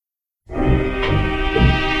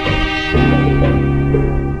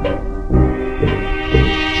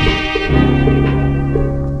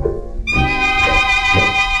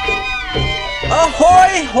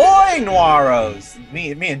heroes.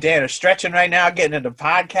 Me and Dan are stretching right now, getting into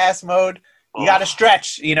podcast mode. You got to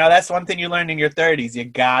stretch. You know, that's one thing you learned in your 30s. You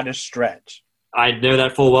got to stretch. I know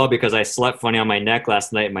that full well because I slept funny on my neck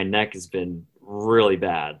last night. My neck has been really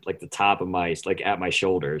bad, like the top of my, like at my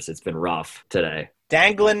shoulders. It's been rough today.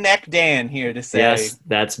 Dangling Neck Dan here to say. Yes,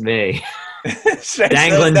 that's me.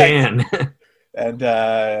 Dangling Dan.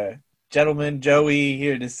 And gentleman Joey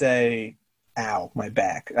here to say, ow, my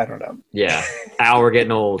back. I don't know. Yeah. Ow, we're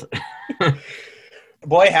getting old.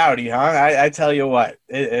 Boy, howdy, huh? I tell you what,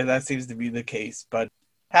 that seems to be the case. But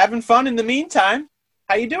having fun in the meantime.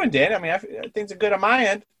 How you doing, Dan? I mean, things are good on my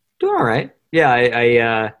end. Doing all right.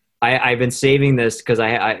 Yeah, I've been saving this because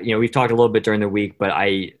I we've talked a little bit during the week, but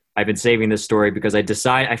I've been saving this story because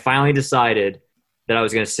I finally decided that I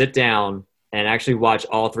was going to sit down and actually watch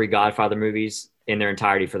all 3 Godfather movies in their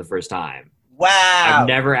entirety for the first time. Wow. I've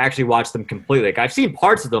never actually watched them completely. Like, I've seen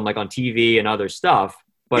parts of them like on TV and other stuff,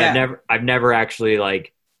 but I've never actually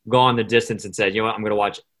like gone the distance and said, you know what, I'm going to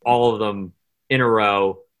watch all of them in a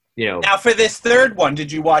row. You know. Now, for this third one,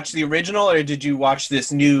 did you watch the original or did you watch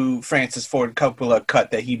this new Francis Ford Coppola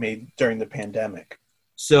cut that he made during the pandemic?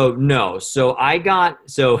 So, no.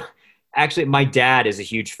 Actually, my dad is a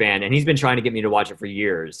huge fan, and he's been trying to get me to watch it for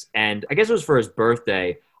years. And I guess it was for his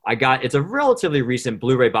birthday. It's a relatively recent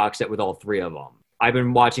Blu-ray box set with all 3 of them. I've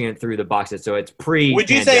been watching it through the box set, so it's pre-pandemic. Would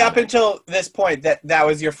you say up until this point that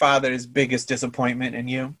was your father's biggest disappointment in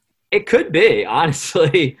you? It could be,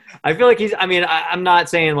 honestly. I feel like I'm not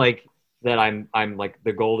saying like that I'm like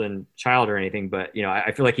the golden child or anything, but you know,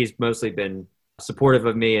 I feel like he's mostly been supportive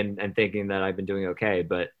of me and thinking that I've been doing okay.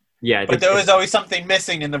 But yeah. But there was always something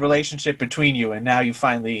missing in the relationship between you, and now you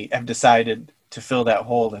finally have decided to fill that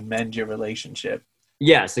hole and mend your relationship.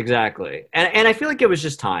 Yes, exactly. And I feel like it was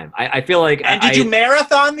just time. I feel like And did you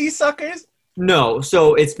marathon these suckers? No.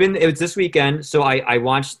 So it was this weekend. So I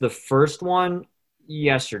watched the first one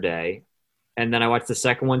yesterday, and then I watched the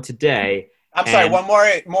second one today. I'm sorry,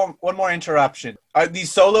 one more interruption. Are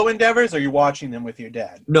these solo endeavors, or are you watching them with your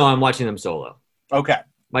dad? No, I'm watching them solo. Okay.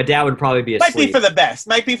 My dad would probably be asleep. Might be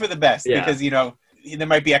for the best because, you know, there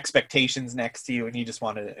might be expectations next to you and you just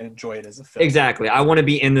want to enjoy it as a film. Exactly. I want to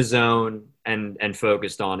be in the zone and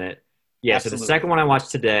focused on it. Yeah, absolutely. So the second one I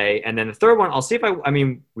watched today, and then the third one, I'll see if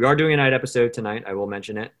we are doing a night episode tonight. I will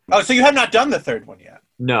mention it. Oh, so you have not done the third one yet?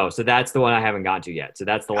 No, so that's the one I haven't gotten to yet. So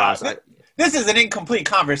that's the last. This is an incomplete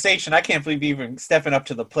conversation. I can't believe you're even stepping up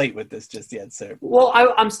to the plate with this just yet, sir. Well,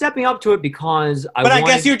 I'm stepping up to it because I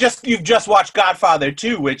guess you've just watched Godfather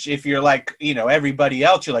 2, which if you're like, you know, everybody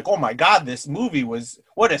else, you're like, oh my God, this movie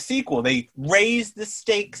what a sequel. They raised the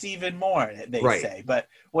stakes even more, they say. But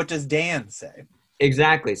what does Dan say?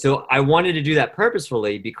 Exactly. So I wanted to do that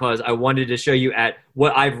purposefully because I wanted to show you at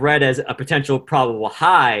what I've read as a potential probable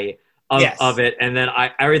high of it, and then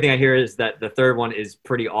everything I hear is that the third one is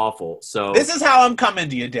pretty awful. So this is how I'm coming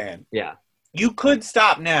to you, Dan. Yeah. You could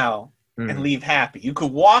stop now and leave happy. You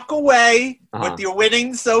could walk away with your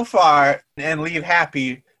winnings so far and leave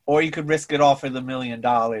happy, or you could risk it all for the $1 million.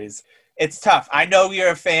 It's tough. I know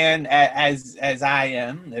you're a fan, as I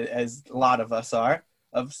am, as a lot of us are,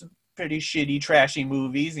 of some pretty shitty, trashy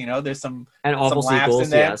movies. You know, there's some awful some sequels, in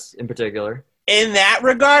there. yes, in particular. In that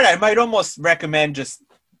regard, I might almost recommend just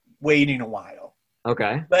waiting a while.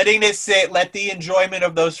 Okay. Letting it sit, let the enjoyment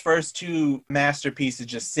of those first 2 masterpieces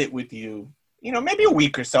just sit with you, you know, maybe a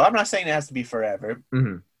week or so. I'm not saying it has to be forever.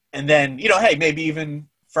 Mm-hmm. And then, you know, hey, maybe even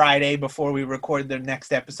Friday before we record the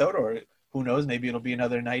next episode, or who knows, maybe it'll be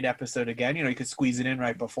another night episode again. You know, you could squeeze it in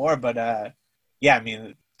right before, but yeah, I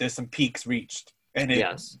mean, there's some peaks reached. And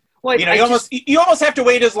yes. Well, you know, you almost have to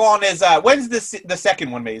wait as long as, when's the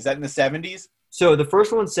second one made? Is that in the 70s? So the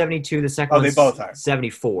first one's 72, the second one's they both are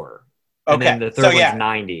 74. And then the third one's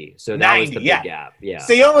 90. So that was the big gap. Yeah.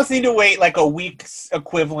 So you almost need to wait like a week's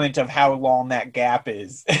equivalent of how long that gap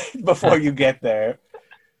is before you get there.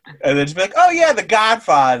 And then just be like, oh yeah, The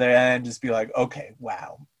Godfather. And just be like, okay,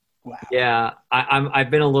 wow. Yeah. I've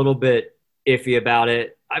been a little bit iffy about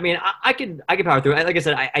it. I mean, I can power through it. Like I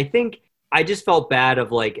said, I think I just felt bad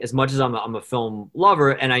of like, as much as I'm a film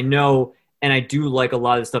lover and I know, and I do like a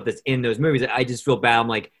lot of the stuff that's in those movies, I just feel bad. I'm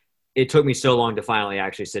like, it took me so long to finally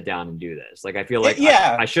actually sit down and do this. Like, I feel like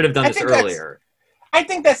I should have done this earlier. I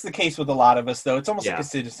think that's the case with a lot of us, though. It's almost like a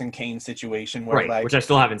Citizen Kane situation where, like, which I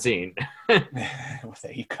still haven't seen. Well,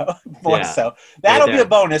 there you go. So that'll be a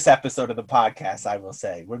bonus episode of the podcast. I will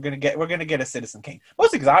say we're gonna get a Citizen Kane,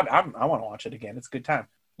 mostly because I want to watch it again. It's a good time.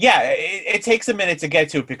 Yeah, it takes a minute to get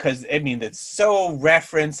to it because I mean it's so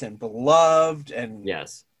referenced and beloved, and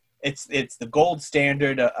yes, it's the gold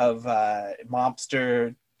standard of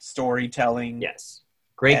mobster storytelling. Yes,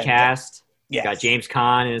 great cast. Yes. Got James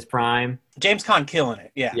Caan in his prime. James Caan killing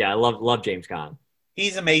it. Yeah. Yeah, I love James Caan.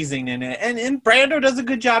 He's amazing in it. And Brando does a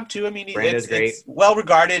good job, too. I mean, Brando's great. It's well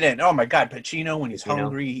regarded. And, oh, my God, Pacino, when he's Pacino.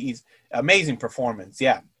 hungry, he's amazing performance.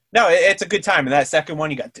 Yeah. No, it's a good time. And that second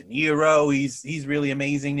one, you got De Niro. He's really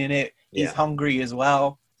amazing in it. He's hungry as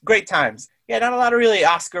well. Great times. Yeah, not a lot of really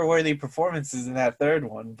Oscar-worthy performances in that third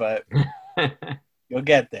one, but you'll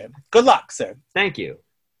get there. Good luck, sir. Thank you.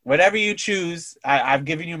 Whatever you choose, I've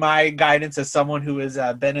given you my guidance as someone who has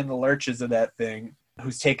been in the lurches of that thing,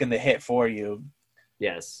 who's taken the hit for you.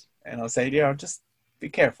 Yes. And I'll say, just be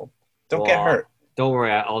careful. Don't get hurt. Don't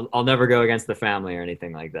worry. I'll never go against the family or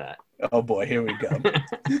anything like that. Oh, boy. Here we go.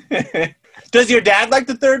 Does your dad like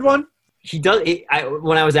the third one? He does.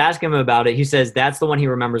 When I was asking him about it, he says that's the one he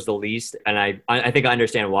remembers the least. And I think I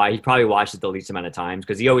understand why. He probably watched it the least amount of times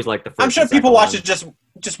because he always liked the first. I'm sure people watch it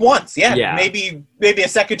just once. Yeah. Maybe a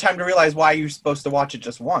second time to realize why you're supposed to watch it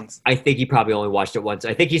just once. I think he probably only watched it once.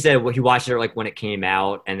 I think he said he watched it like when it came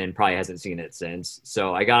out and then probably hasn't seen it since.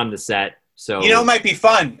 So I got him the set. So it might be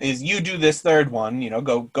fun is you do this third one,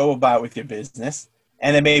 go about with your business.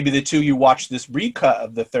 And then maybe the two you watch this recut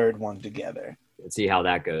of the third one together. Let's see how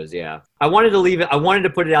that goes. Yeah. I wanted to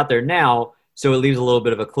put it out there now so it leaves a little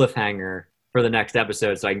bit of a cliffhanger for the next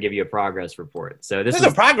episode so I can give you a progress report. So this is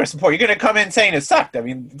a progress report. You're going to come in saying it sucked. I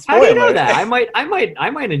mean, spoiler. How do you know that? I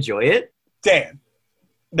might enjoy it. Dan.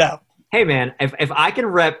 No. Hey man, if I can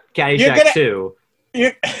rep Caddyshack 2,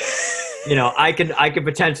 I could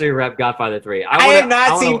potentially rep Godfather 3. I have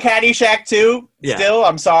not seen Caddyshack 2. Yeah. Still,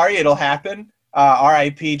 I'm sorry, it'll happen.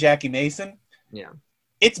 R.I.P. Jackie Mason. Yeah.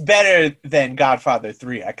 It's better than Godfather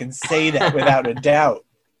 3. I can say that without a doubt.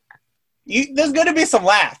 There's going to be some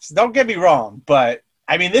laughs. Don't get me wrong. But,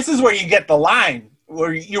 I mean, this is where you get the line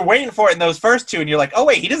where you're waiting for it in those first two, and you're like, oh,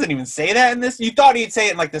 wait, he doesn't even say that in this? You thought he'd say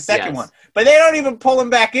it in, like, the second one. But they don't even pull him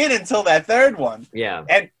back in until that third one. Yeah.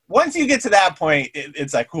 And once you get to that point,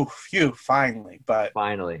 it's like, ooh, phew, finally. But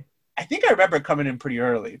finally. I think I remember it coming in pretty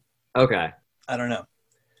early. Okay. I don't know.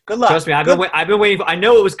 Good luck. Trust me, I've been waiting. I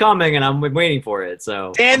know it was coming, and I'm waiting for it.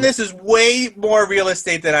 So, and this is way more real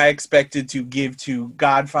estate than I expected to give to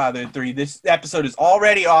Godfather 3. This episode is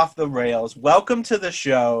already off the rails. Welcome to the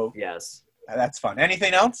show. Yes, that's fun.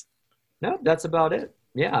 Anything else? No, that's about it.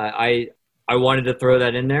 Yeah, I wanted to throw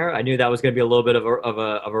that in there. I knew that was going to be a little bit of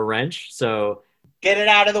a wrench. So get it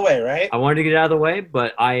out of the way, right? I wanted to get it out of the way,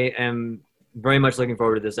 but I am very much looking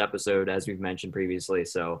forward to this episode, as we've mentioned previously.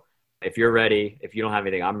 So. If you're ready, if you don't have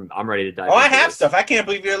anything, I'm ready to dive into I have stuff. I can't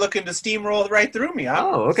believe you're looking to steamroll right through me.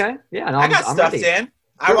 Okay. Yeah, no, I got stuff, ready. Dan.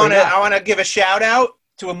 I want to give a shout out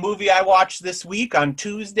to a movie I watched this week on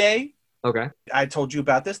Tuesday. Okay. I told you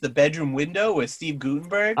about this, The Bedroom Window with Steve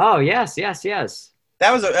Guttenberg. Oh, yes.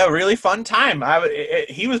 That was a really fun time.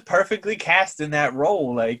 He was perfectly cast in that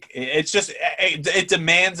role. Like, it's just, it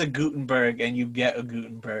demands a Guttenberg, and you get a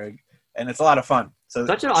Guttenberg, and it's a lot of fun. So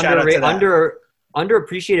such an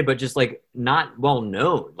underappreciated, but just like not well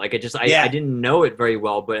known. Like I didn't know it very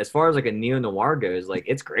well, but as far as like a neo-noir goes, like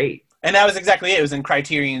it's great. And that was exactly it. It was in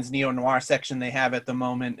Criterion's neo-noir section they have at the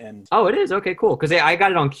moment. And oh, it is? Okay, cool. Because I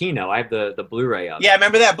got it on Kino. I have the Blu-ray up. Yeah, I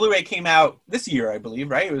remember that Blu-ray came out this year, I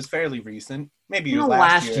believe, right? It was fairly recent. Maybe it was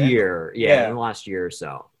last year. Yeah, in the last year or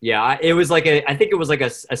so. Yeah, it was like I think it was like a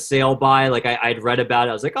sale buy. Like I'd read about it.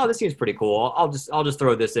 I was like, oh, this seems pretty cool. I'll just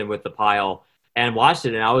throw this in with the pile. And watched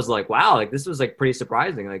it, and I was like, wow, like this was like pretty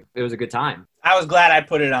surprising. Like it was a good time. I was glad I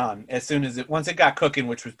put it on as soon as once it got cooking,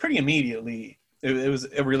 which was pretty immediately. It was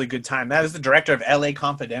a really good time. That was the director of L.A.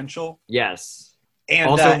 Confidential. Yes. And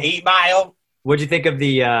also, 8 Mile. What'd you think of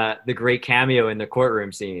the great cameo in the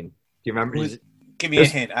courtroom scene? Do you remember? Give me a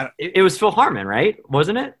hint. It was Phil Hartman, right?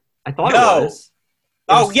 Wasn't it? I thought it was.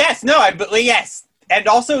 Yes. No, yes. And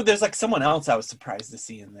also, there's like someone else I was surprised to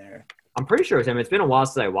see in there. I'm pretty sure it's him. It's been a while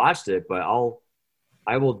since I watched it, but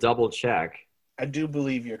I will double check. I do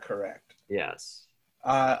believe you're correct. Yes.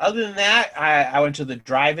 Other than that, I went to the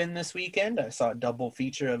drive-in this weekend. I saw a double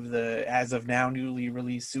feature of the, as of now, newly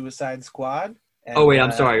released Suicide Squad. And,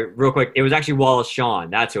 I'm sorry. Real quick. It was actually Wallace Shawn.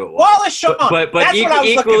 That's who it was. Wallace Shawn! But that's what I was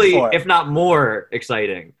equally, looking for. if not more,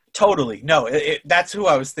 exciting. Totally. No, that's who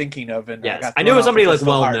I was thinking of. And yes. I knew it was somebody like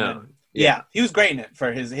well-known. Yeah, he was great in it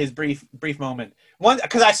for his brief moment.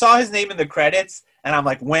 Because I saw his name in the credits, and I'm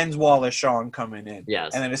like, when's Wallace Shawn coming in?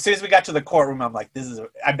 Yes. And then as soon as we got to the courtroom, I'm like,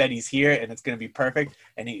 I bet he's here, and it's going to be perfect.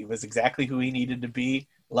 And he was exactly who he needed to be.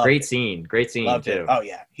 Great scene too. It. Oh,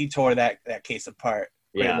 yeah. He tore that case apart.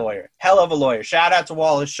 Great lawyer. Hell of a lawyer. Shout out to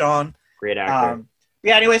Wallace Shawn. Great actor.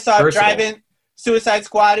 Anyway, saw Drive-In, Suicide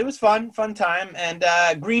Squad. It was fun time.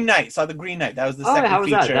 And Green Knight. Saw the Green Knight. That was the second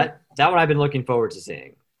feature. That one I've been looking forward to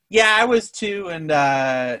seeing. Yeah, I was too, and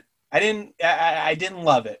I didn't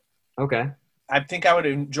love it. Okay. I think I would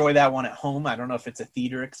enjoy that one at home. I don't know if it's a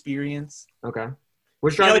theater experience. Okay.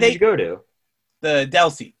 Which drive did you go to? The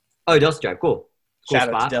Delsey. Oh, Delsey Drive. Cool Shout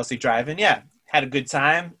spot. out to Delsey Drive-In. Yeah, had a good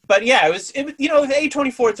time. But yeah, it was the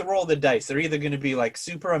A24, it's a roll of the dice. They're either going to be like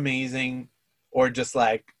super amazing or just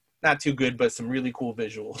like not too good, but some really cool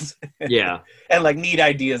visuals. Yeah. And like neat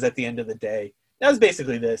ideas at the end of the day. That was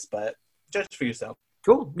basically this, but judge for yourself.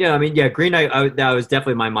 Cool. Yeah, I mean, yeah, Green Knight, that was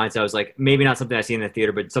definitely my mindset. I was like, maybe not something I see in the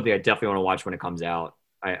theater, but something I definitely want to watch when it comes out.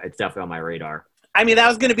 It's definitely on my radar. I mean, that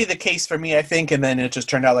was going to be the case for me, I think, and then it just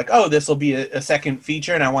turned out like, oh, this will be a second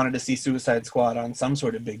feature, and I wanted to see Suicide Squad on some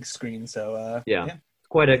sort of big screen. So yeah.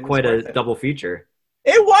 Quite a double feature.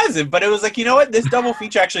 It wasn't, but it was like, you know what? This double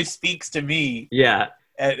feature actually speaks to me. Yeah,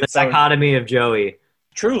 the dichotomy of Joey.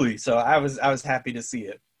 Truly. So I was happy to see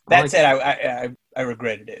it. That said, I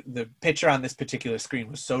regretted it. The picture on this particular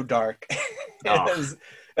screen was so dark.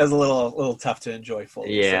 It was a little tough to enjoy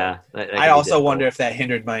fully. Yeah. So I also wonder if that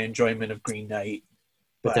hindered my enjoyment of Green Knight.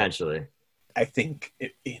 Potentially. I think,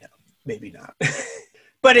 maybe not.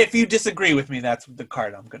 But if you disagree with me, that's the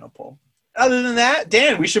card I'm going to pull. Other than that,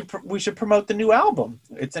 Dan, we should promote the new album.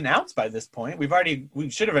 It's announced by this point. We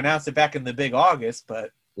should have announced it back in the big August, but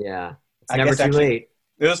yeah, it's never too late.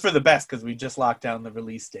 It was for the best because we just locked down the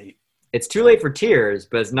release date. It's too late for tears,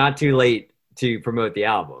 but it's not too late to promote the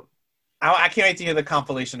album. I can't wait to hear the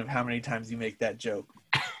compilation of how many times you make that joke.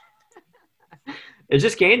 It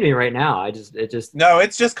just came to me right now. No,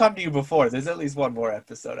 it's just come to you before. There's at least one more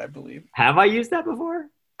episode, I believe. Have I used that before?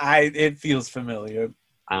 It feels familiar.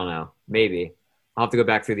 I don't know. Maybe. I'll have to go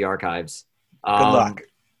back through the archives. Good luck.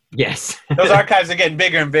 Yes. Those archives are getting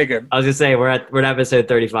bigger and bigger. I was going to say, we're at episode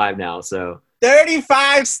 35 now, so.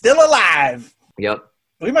 35 still alive. Yep.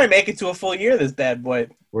 We might make it to a full year, this bad boy.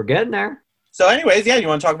 We're getting there. So anyways, yeah, you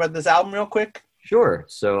want to talk about this album real quick? Sure.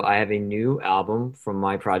 So I have a new album from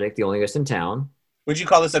my project, The Only Ghost in Town. Would you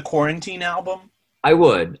call this a quarantine album? I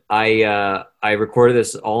would. I recorded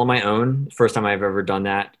this all on my own. First time I've ever done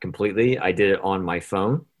that completely. I did it on my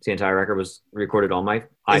phone. The entire record was recorded on my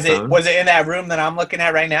iPhone. Was it in that room that I'm looking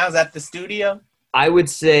at right now? Is that the studio? I would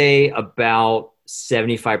say about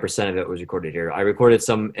 75% of it was recorded here. I recorded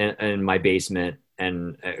some in my basement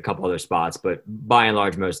and a couple other spots, but by and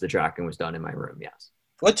large, most of the tracking was done in my room, yes.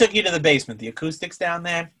 What took you to the basement? The acoustics down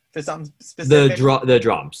there for something specific? The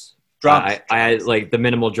drums. Drums. I had like the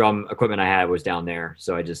minimal drum equipment I had was down there,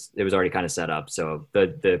 so it was already kind of set up. So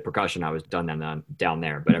the percussion I was done down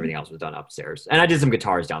there, but everything else was done upstairs. And I did some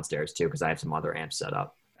guitars downstairs too because I have some other amps set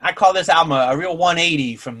up. I call this album a real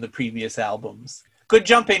 180 from the previous albums. Good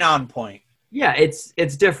jumping on point. Yeah, it's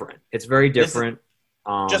different. It's very different.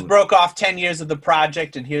 Just broke off 10 years of the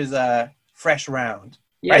project, and here's a fresh round.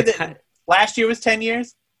 Yeah, right? Last year was 10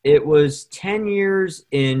 years? It was 10 years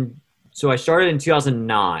so I started in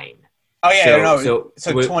 2009. Oh, yeah, so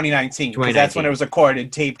 2019, because that's when it was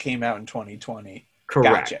recorded. Tape came out in 2020.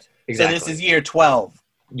 Correct. Gotcha. Exactly. So this is year 12.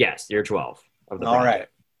 Yes, year 12 of the project. All right.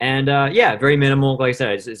 And, very minimal. Like I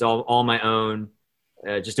said, it's all on my own,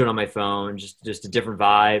 just doing it on my phone, just a different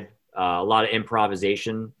vibe, a lot of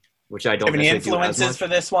improvisation, which I don't have any influences for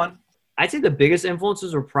this one? I'd say the biggest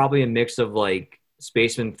influences were probably a mix of, like,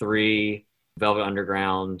 Spaceman 3, Velvet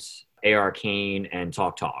Underground, A.R. Kane, and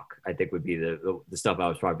Talk Talk, I think would be the stuff I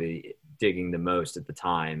was probably digging the most at the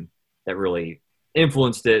time that really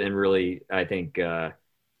influenced it and really, I think,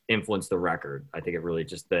 influenced the record. I think it really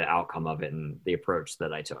just the outcome of it and the approach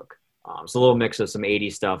that I took. So a little mix of some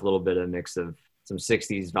 80s stuff, a little bit of a mix of some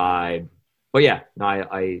 60s vibe. But yeah, no,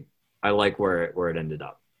 I like where it ended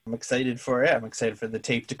up. I'm excited for it. I'm excited for the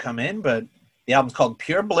tape to come in, but the album's called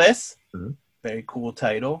Pure Bliss. Mm-hmm. Very cool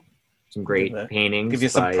title. Some great paintings. Give you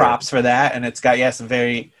some props for that. And it's got, some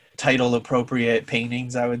very title-appropriate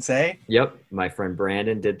paintings, I would say. Yep. My friend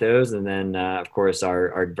Brandon did those. And then, of course,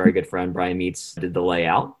 our very good friend Brian Meets did the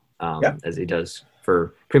layout, as he does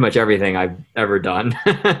for pretty much everything I've ever done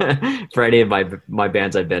for any of my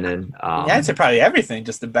bands I've been in. I'd say probably everything,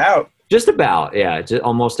 just about. Just about, yeah,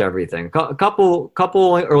 almost everything. A couple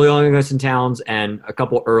early Only Ghost in Towns and a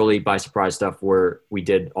couple early By Surprise stuff where we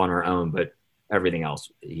did on our own, but everything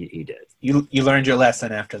else he did. You learned your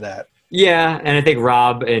lesson after that. Yeah, and I think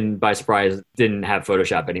Rob and By Surprise didn't have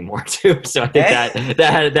Photoshop anymore too, so I think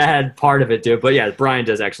that had part of it too. But yeah, Brian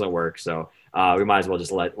does excellent work, so we might as well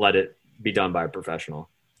just let it be done by a professional.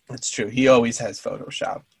 That's true. He always has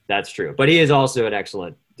Photoshop. That's true, but he is also an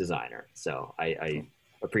excellent designer, so I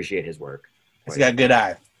appreciate his work. He's got a good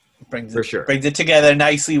eye. Brings it together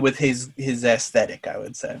nicely with his aesthetic, I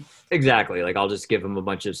would say. Exactly. Like I'll just give him a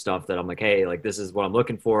bunch of stuff that I'm like, hey, like this is what I'm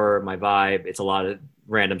looking for, my vibe. It's a lot of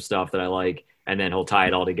random stuff that I like, and then he'll tie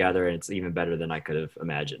it all together, and it's even better than I could have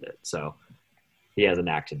imagined it. So he has a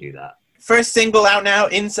knack to do that. First single out now,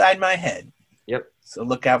 Inside My Head. Yep. So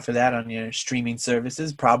look out for that on your streaming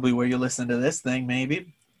services, probably where you listen to this thing,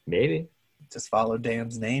 maybe. Maybe. Just follow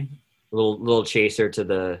Dan's name. Little chaser to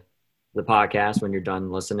the podcast. When you're done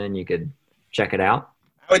listening, you could check it out.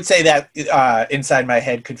 I would say that Inside My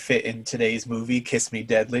Head could fit in today's movie, Kiss Me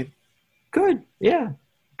Deadly. Good. Yeah.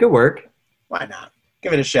 Good work. Why not?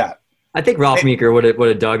 Give it a shot. I think Ralph Meeker would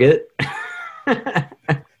have dug it.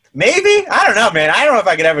 Maybe? I don't know, man. I don't know if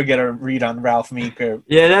I could ever get a read on Ralph Meeker.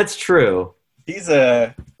 Yeah, that's true. He's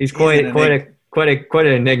quite an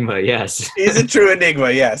enigma, yes. He's a true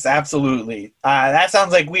enigma, yes, absolutely. That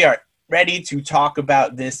sounds like we are ready to talk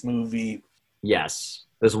about this movie. Yes,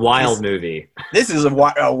 this wild movie. This is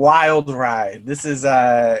a wild ride. This is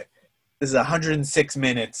 106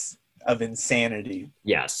 minutes of insanity.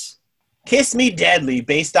 Yes. Kiss Me Deadly,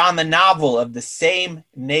 based on the novel of the same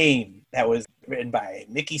name that was written by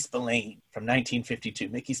Mickey Spillane from 1952.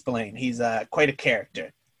 Mickey Spillane, he's quite a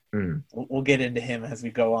character. Mm. We'll get into him as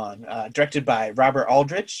we go on. Directed by Robert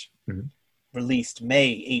Aldrich, released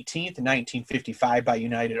May 18th, 1955 by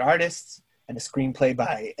United Artists, and a screenplay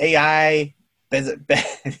by A.I.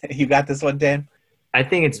 You got this one, Dan? I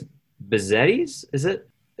think it's Bezzetti's. Is it?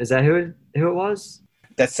 Is that who it was?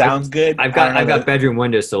 That sounds good. I've got bedroom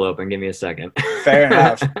windows still open. Give me a second. Fair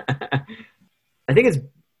enough. I think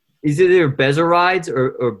it's either Bezarides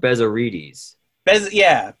or Bezarides.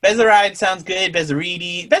 Bezaride sounds good.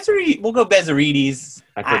 Bezaride, we'll go Bezarides.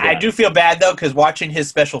 I do feel bad though, because watching his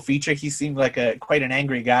special feature, he seemed like quite an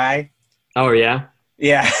angry guy. Oh yeah.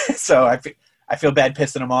 Yeah, so I feel bad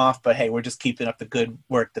pissing him off, but hey, we're just keeping up the good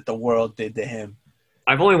work that the world did to him.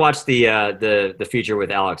 I've only watched the feature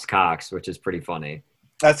with Alex Cox, which is pretty funny.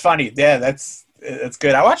 That's funny. Yeah, that's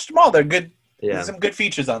good. I watched them all. They're good. Yeah. There's some good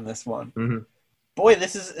features on this one. Mm-hmm. Boy,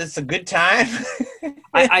 it's a good time.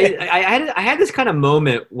 I had this kind of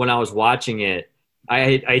moment when I was watching it.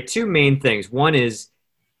 I had two main things. One is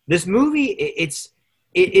this movie.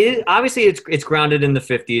 It obviously it's grounded in the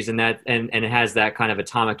 50s and it has that kind of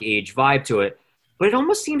atomic age vibe to it. But it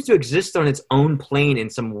almost seems to exist on its own plane in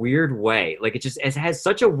some weird way. Like it has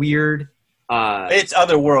such a weird. It's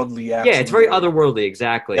otherworldly. Absolutely. Yeah, it's very otherworldly.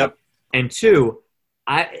 Exactly. Yep. And two,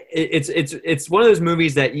 it's one of those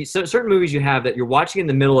movies that certain movies you have that you're watching in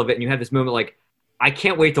the middle of it and you have this moment like, I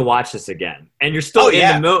can't wait to watch this again. And you're still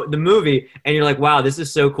in the movie and you're like, wow, this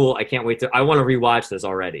is so cool. I can't wait I want to rewatch this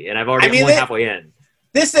already. And I've already only halfway in.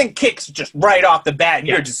 This thing kicks just right off the bat and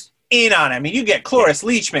you're just in on it. I mean, you get Cloris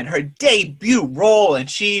Leachman, her debut role, and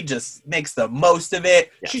she just makes the most of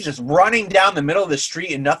it. Yes. She's just running down the middle of the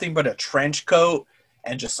street in nothing but a trench coat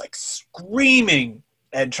and just like screaming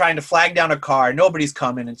and trying to flag down a car. Nobody's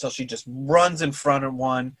coming until she just runs in front of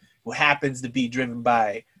one who happens to be driven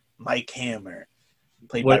by Mike Hammer.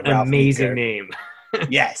 What an amazing name.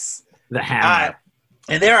 Yes. The Hammer.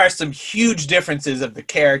 And there are some huge differences of the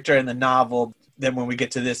character in the novel than when we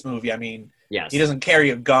get to this movie. I mean, yes. He doesn't carry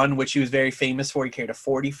a gun, which he was very famous for. He carried a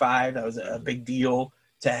 .45. That was a big deal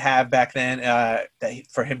to have back then,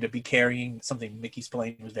 for him to be carrying something Mickey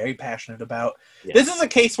Spillane was very passionate about. Yes. This is a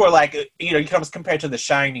case where, like, you can almost compare it to The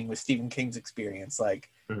Shining with Stephen King's experience. Like,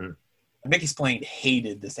 Mickey Spillane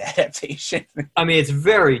hated this adaptation. I mean, it's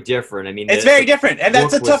very different. I mean, it's very different, and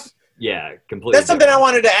that's a tough. Yeah, completely. That's something I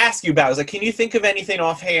wanted to ask you about. I was like, can you think of anything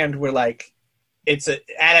offhand where like it's an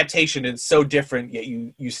adaptation and so different yet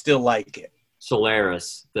you still like it?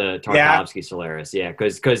 Solaris, the Tarkovsky Solaris, yeah,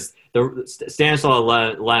 because the Stanislaw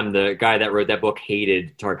Lem, the guy that wrote that book,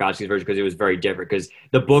 hated Tarkovsky's version because it was very different. Because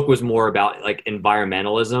the book was more about like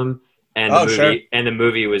environmentalism, and the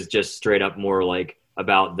movie was just straight up more like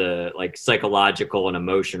about the like psychological and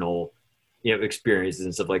emotional, experiences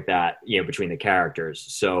and stuff like that, between the characters.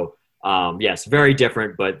 So. Yes, very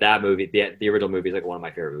different, but that movie, the original movie, is like one of my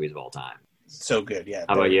favorite movies of all time. So good, yeah.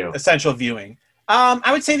 How about you? Essential viewing.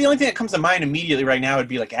 I would say the only thing that comes to mind immediately right now would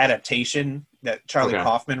be like Adaptation that Charlie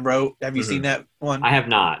Kaufman wrote. Have you seen that one? I have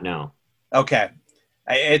not. No. Okay,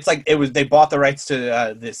 it's like they bought the rights to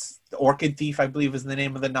The Orchid Thief, I believe, is the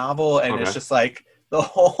name of the novel, and it's just like the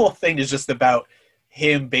whole thing is just about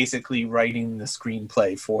him basically writing the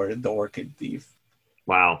screenplay for The Orchid Thief.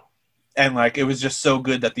 Wow. And like it was just so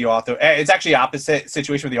good that the author. It's actually opposite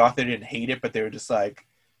situation where the author didn't hate it, but they were just like,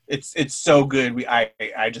 it's so good.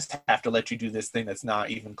 I just have to let you do this thing that's not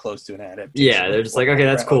even close to an adaptation. Yeah, they're just like, okay,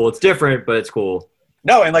 that's cool. It's different, but it's cool.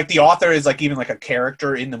 No, and like the author is like even like a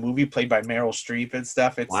character in the movie played by Meryl Streep and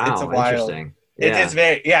stuff. It's a wild. Interesting. Yeah. It's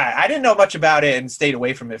very I didn't know much about it and stayed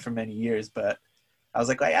away from it for many years, but I was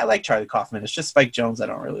like, I like Charlie Kaufman. It's just Spike Jonze I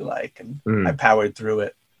don't really like, and I powered through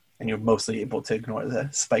it. and you're mostly able to ignore the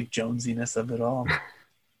Spike Jonesiness of it all.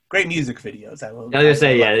 Great music videos. I was gonna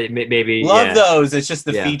say, maybe love those. It's just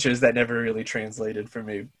the Yeah. features that never really translated for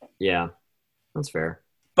me. Yeah, that's fair.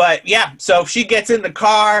 But yeah, so she gets in the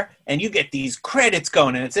car, and you get these credits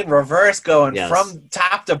going, and it's in reverse going Yes. from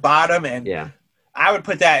top to bottom. And Yeah, I would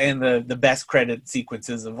put that in the best credit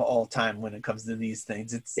sequences of all time when it comes to these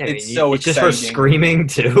things. It's I mean, so it's exciting. just for screaming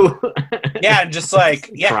too. Yeah, and just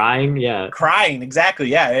like crying. Yeah, crying. Exactly.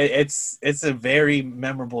 Yeah, it's a very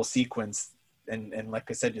memorable sequence, and like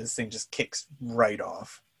I said, this thing just kicks right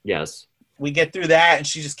off. yes. We get through that, and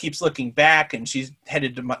she just keeps looking back, and she's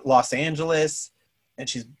headed to Los Angeles, and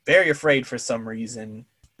she's very afraid for some reason.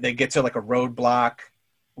 They get to like a roadblock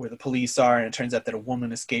where the police are, and it turns out that a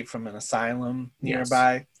woman escaped from an asylum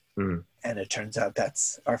nearby. Mhm. And it turns out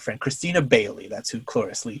that's our friend Christina Bailey. That's who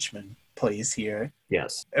Cloris Leachman plays here.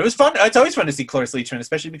 Yes. It was fun. It's always fun to see Cloris Leachman,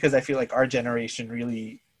 especially because I feel like our generation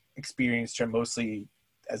really experienced her mostly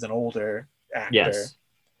as an older actor. Yes.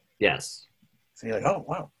 Yes. So you're like, oh,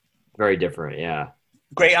 wow. Very different. Yeah.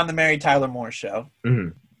 Great on the Mary Tyler Moore Show.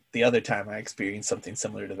 Mhm. The other time I experienced something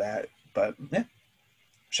similar to that. But yeah,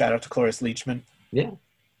 shout out to Cloris Leachman. Yeah.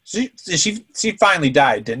 She finally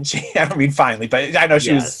died, didn't she? I don't mean finally, but I know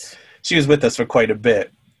she was with us for quite a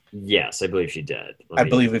bit. Yes, I believe she did. I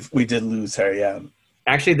believe we did lose her. Yeah.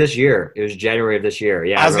 Actually, this year. It was January of this year.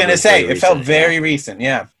 Yeah. I was gonna say it felt very recent.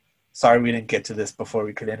 Yeah. Sorry we didn't get to this before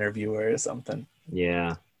we could interview her or something.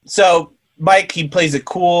 Yeah. So Mike, he plays it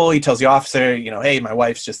cool. He tells the officer, hey, my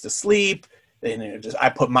wife's just asleep. And I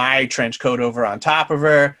put my trench coat over on top of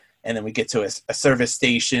her, and then we get to a service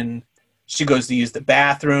station. She goes to use the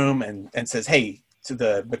bathroom and says, hey, to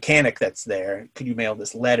the mechanic that's there, could you mail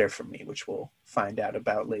this letter for me, which we'll find out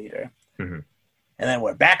about later. Mm-hmm. And then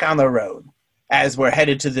we're back on the road. As we're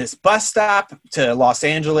headed to this bus stop to Los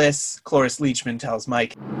Angeles, Cloris Leachman tells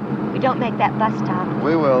Mike, we don't make that bus stop.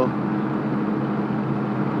 We will.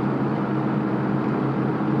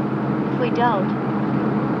 If we don't,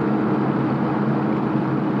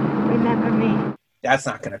 remember me. That's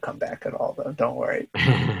not going to come back at all, though. Don't worry.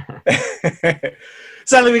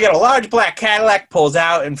 Suddenly we get a large black Cadillac pulls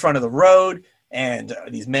out in front of the road, and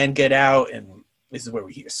these men get out, and this is where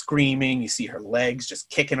we hear screaming. You see her legs just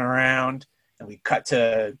kicking around, and we cut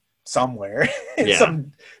to somewhere,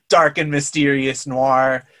 some dark and mysterious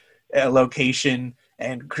noir location,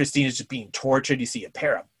 and Christina's just being tortured. You see a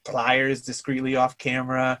pair of pliers discreetly off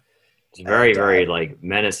camera. It's very, very like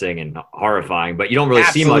menacing and horrifying, but you don't really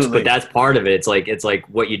see much. But that's part of it. It's like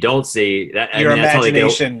what you don't see. Your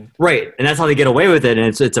imagination, right? And that's how they get away with it.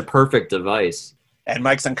 And it's a perfect device. And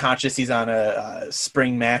Mike's unconscious. He's on a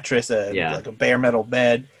spring mattress, like a bare metal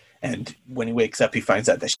bed. And when he wakes up, he finds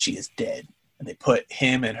out that she is dead. And they put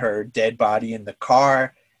him and her dead body in the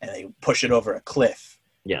car, and they push it over a cliff.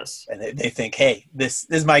 Yes. And they think, hey, this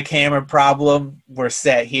is my camera problem. We're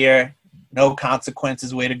set here. No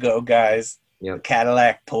consequences. Way to go, guys. Yep. The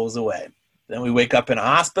Cadillac pulls away. Then we wake up in a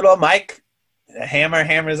hospital. Mike, the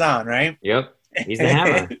hammer's on, right? Yep. He's the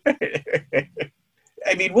hammer.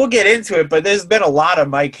 I mean, we'll get into it, but there's been a lot of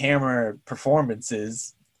Mike Hammer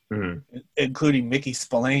performances, including Mickey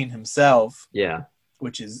Spillane himself. Yeah.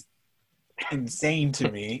 Which is insane to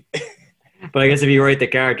me. But I guess if you write the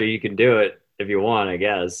character, you can do it if you want, I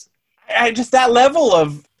guess. Just that level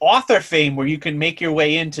of author fame where you can make your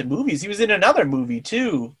way into movies. He was in another movie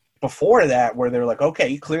too before that where they're like,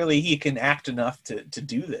 okay, clearly he can act enough to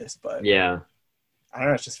do this. But yeah, I don't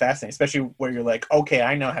know. It's just fascinating, especially where you're like, okay,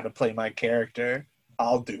 I know how to play my character.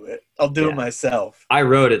 I'll do it. I'll do it myself. I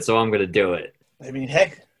wrote it, so I'm going to do it. I mean,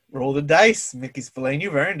 heck, roll the dice, Mickey Spillane.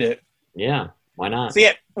 You've earned it. Yeah, why not? So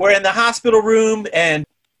yeah, we're in the hospital room and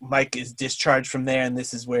Mike is discharged from there. And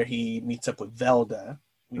this is where he meets up with Velda.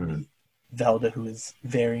 We meet Velda, who is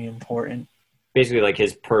very important. Basically like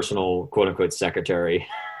his personal quote-unquote secretary.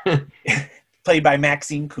 Played by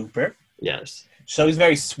Maxine Cooper. Yes. So he's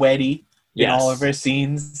very sweaty in all of her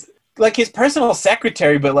scenes. Like his personal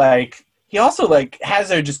secretary, but like he also like has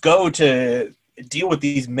her just go to deal with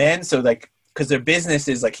these men. So like, because their business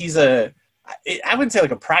is like I wouldn't say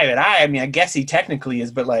like a private eye. I mean, I guess he technically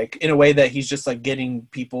is, but like in a way that he's just like getting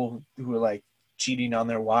people who are like cheating on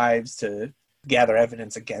their wives to gather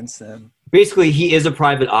evidence against them. Basically, he is a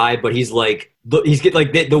private eye, but he's like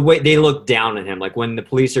the way they look down on him. Like when the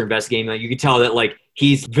police are investigating, like you can tell that like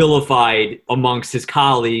he's vilified amongst his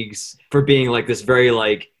colleagues for being like this very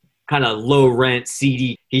like kind of low rent,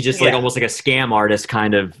 seedy. He's just like almost like a scam artist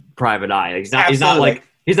kind of private eye. Like, he's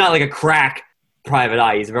not like a crack private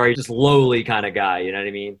eye. He's a very just lowly kind of guy. You know what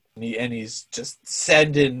I mean? And he's just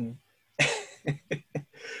sending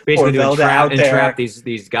basically to entrap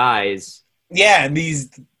these guys. Yeah, and these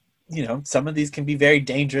some of these can be very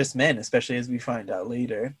dangerous men, especially as we find out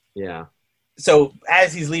later. Yeah. So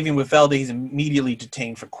as he's leaving with Velda, he's immediately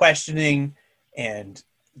detained for questioning, and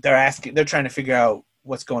they're trying to figure out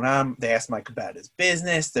what's going on. They ask Mike about his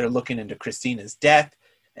business. They're looking into Christina's death,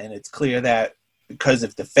 and it's clear that because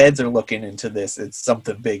if the feds are looking into this, it's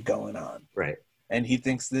something big going on. Right. And he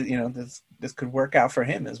thinks that, this could work out for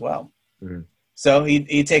him as well. Mm-hmm. So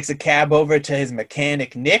he takes a cab over to his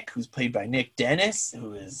mechanic, Nick, who's played by Nick Dennis,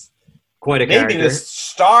 who is quite a maybe character. the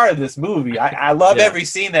star of this movie. I love every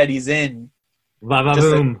scene that he's in.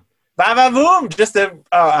 Va-va-voom. Va-va-voom. Just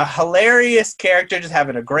a hilarious character, just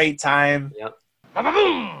having a great time. Yep.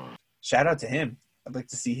 Va-va-voom. Shout out to him. I'd like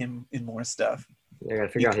to see him in more stuff. Yeah, I gotta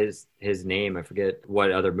figure out his name. I forget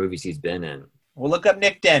what other movies he's been in. We'll look up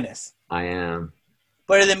Nick Dennis. I am.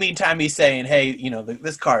 But in the meantime, he's saying, hey,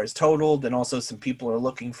 this car is totaled, and also some people are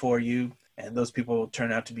looking for you. And those people will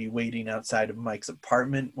turn out to be waiting outside of Mike's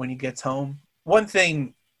apartment when he gets home. One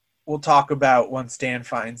thing we'll talk about once Dan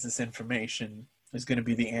finds this information is going to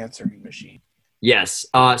be the answering machine. Yes.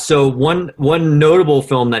 So one notable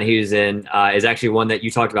film that he was in is actually one that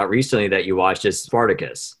you talked about recently that you watched, is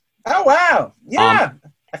Spartacus. Oh, wow. Yeah.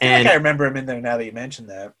 I feel like I remember him in there now that you mentioned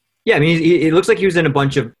that. Yeah, I mean, it looks like he was in a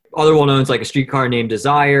bunch of other well-knowns, like A Streetcar Named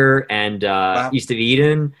Desire and East of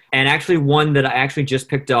Eden. And actually one that I actually just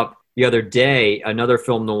picked up the other day, another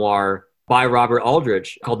film noir by Robert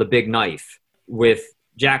Aldrich called The Big Knife, with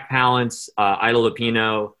Jack Palance, Ida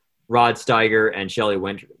Lupino, Rod Steiger, and Shelley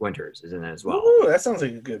Winters is in that as well. Ooh, that sounds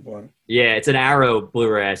like a good one. Yeah, it's an Arrow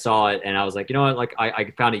Blu-ray. I saw it, and I was like, you know what? Like,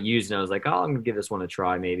 I found it used, and I was like, oh, I'm gonna give this one a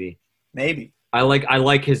try, maybe. Maybe. I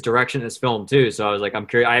like his direction in this film too, so I was like, I'm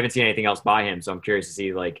curious. I haven't seen anything else by him, so I'm curious to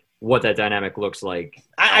see like what that dynamic looks like.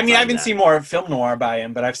 I mean, I haven't seen more film noir by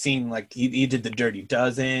him, but I've seen like he did The Dirty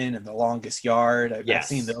Dozen and The Longest Yard. I've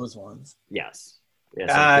seen those ones. Yes. So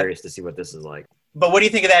I'm curious to see what this is like. But what do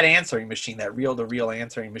you think of that answering machine, that reel-to-reel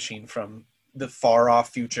answering machine from the far-off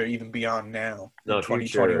future, even beyond now, the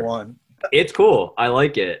 2021? It's cool. I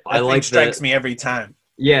like it. It strikes me every time.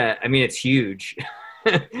 Yeah, I mean, it's huge.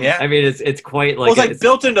 Yeah. I mean, it's quite like... Well, it's like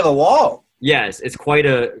built into the wall. Yes, it's quite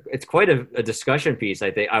a discussion piece,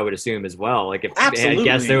 I would assume, as well. Like, if they had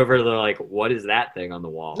guests over, they're like, what is that thing on the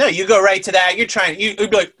wall? No, you go right to that. You'd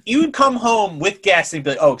be like, you would come home with guests and be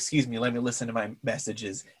like, oh, excuse me, let me listen to my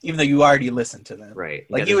messages, even though you already listened to them. Right.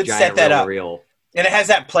 Like, you would set that up. And it has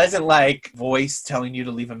that pleasant, like, voice telling you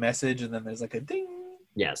to leave a message, and then there's like a ding.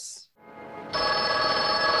 Yes.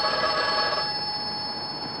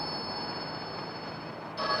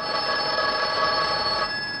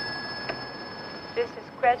 This is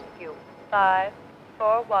Crestview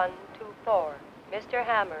 54124. Mr.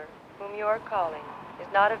 Hammer, whom you are calling, is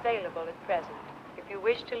not available at present. If you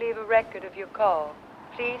wish to leave a record of your call,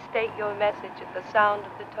 please state your message at the sound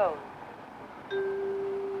of the tone.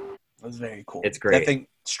 That was very cool. It's great. That thing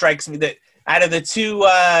strikes me that out of the two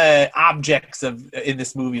objects in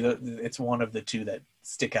this movie, it's one of the two that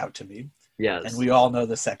stick out to me. Yes. And we all know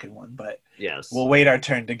the second one, but yes, we'll wait our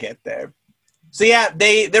turn to get there. So yeah,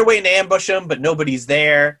 they're waiting to ambush him, but nobody's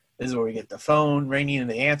there. This is where we get the phone ringing in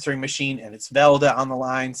the answering machine, and it's Velda on the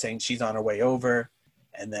line saying she's on her way over.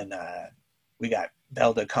 And then we got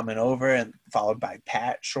Velda coming over, and followed by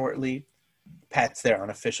Pat shortly. Pat's there on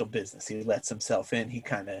official business. He lets himself in. He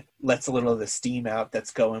kind of lets a little of the steam out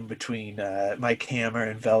that's going between Mike Hammer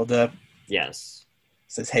and Velda. Yes.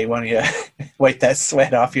 Says, hey, why don't you wipe that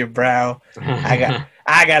sweat off your brow? I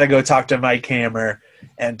got to go talk to Mike Hammer.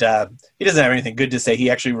 And he doesn't have anything good to say. He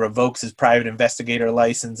actually revokes his private investigator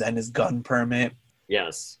license and his gun permit.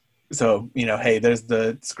 Yes. So, hey, there's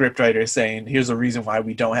the scriptwriter saying, here's a reason why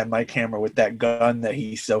we don't have Mike Hammer with that gun that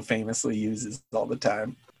he so famously uses all the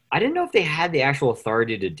time. I didn't know if they had the actual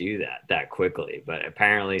authority to do that quickly, but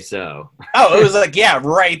apparently so. Oh, it was like, yeah,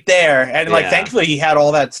 right there. And thankfully he had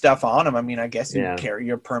all that stuff on him. I mean, I guess you carry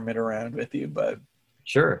your permit around with you, but.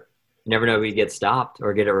 Sure. You never know if you get stopped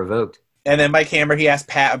or get it revoked. And then Mike Hammer, he asked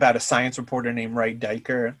Pat about a science reporter named Wright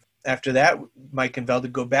Diker. After that, Mike and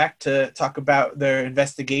Velda go back to talk about their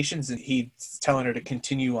investigations, and he's telling her to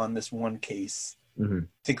continue on this one case. Mm-hmm.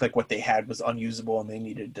 I think like what they had was unusable and they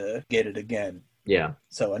needed to get it again. Yeah.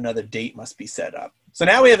 So another date must be set up. So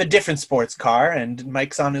now we have a different sports car, and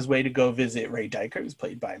Mike's on his way to go visit Ray Diker, who's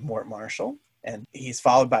played by Mort Marshall. And he's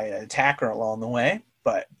followed by an attacker along the way.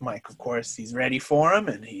 But Mike, of course, he's ready for him,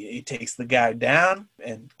 and he takes the guy down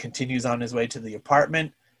and continues on his way to the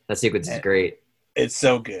apartment. That sequence is great. It's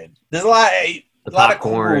so good. There's a lot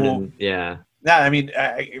popcorn of cool, and yeah. No, I mean,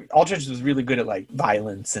 Aldrich was really good at like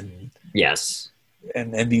violence and yes,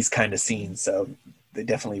 and these kind of scenes. So they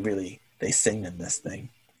definitely they sing in this thing.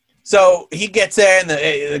 So he gets there, and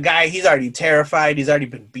the guy, he's already terrified. He's already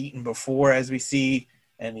been beaten before, as we see.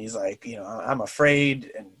 And he's like, I'm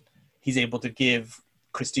afraid. And he's able to give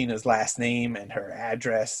Christina's last name and her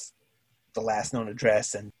address, the last known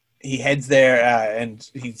address. And he heads there, and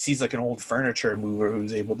he sees like an old furniture mover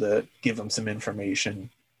who's able to give him some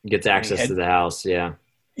information. Gets access to the house, yeah.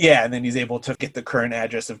 Yeah, and then he's able to get the current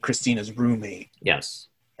address of Christina's roommate. Yes.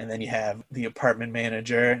 And then you have the apartment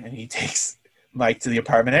manager, and he takes Mike to the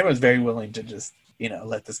apartment. Everyone's very willing to just,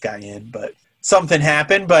 let this guy in. But something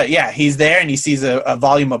happened. But yeah, he's there, and he sees a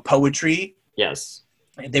volume of poetry. Yes.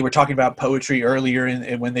 And they were talking about poetry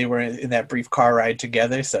earlier when they were in that brief car ride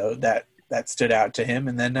together. So that stood out to him.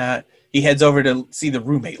 And then he heads over to see the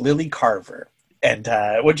roommate, Lily Carver. And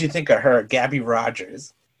what do you think of her, Gabby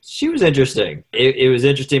Rogers? She was interesting. It was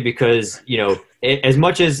interesting because, as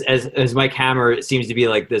much as Mike Hammer seems to be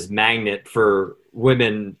like this magnet for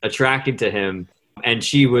women attracting to him, and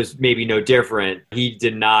she was maybe no different, he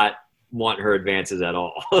did not want her advances at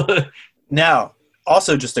all. No.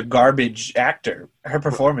 Also just a garbage actor. Her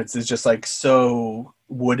performance is just like so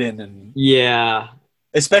wooden, and yeah.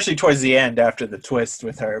 Especially towards the end after the twist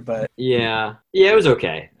with her, but yeah, it was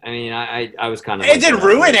okay. I mean, I was kind of. It didn't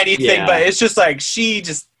ruin anything, but it's just like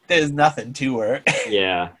there's nothing to her.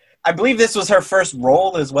 Yeah, I believe this was her first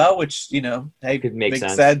role as well, which could make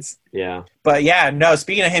sense. Yeah, but yeah, no.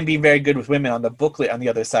 Speaking of him being very good with women, on the booklet on the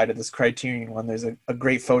other side of this Criterion one, there's a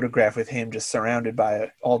great photograph with him just surrounded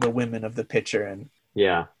by all the women of the picture, and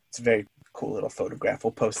yeah, it's a very cool little photograph.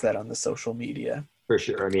 We'll post that on the social media. For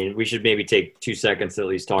sure. I mean, we should maybe take 2 seconds to at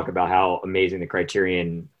least talk about how amazing the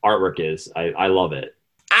Criterion artwork is. I love it.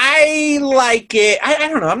 I like it. I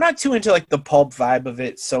don't know. I'm not too into like the pulp vibe of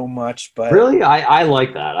it so much, but really, I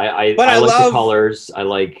like that. I like the colors. I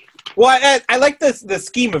like. Well, I like the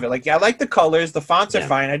scheme of it. Like, I like the colors. The fonts are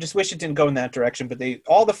fine. I just wish it didn't go in that direction. But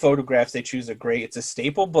all the photographs they choose are great. It's a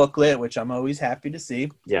staple booklet, which I'm always happy to see.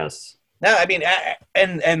 Yes. No, I mean,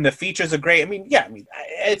 and the features are great. I mean,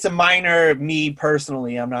 it's a minor. Me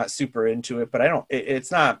personally, I'm not super into it, but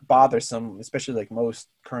it's not bothersome, especially like most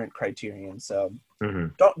current Criterion. So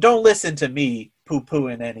don't listen to me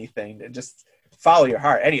poo-pooing anything. Just follow your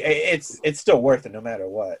heart. It's still worth it no matter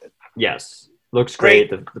what. Yes, looks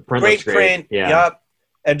great. The print looks great. Print. Yeah. Yep,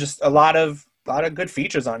 and just a lot of good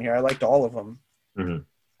features on here. I liked all of them. Mm-hmm.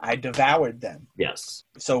 I devoured them. Yes.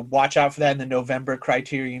 So watch out for that in the November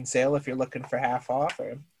Criterion sale if you're looking for half off.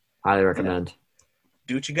 Or, highly recommend.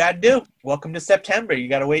 Do what you got to do. Welcome to September. You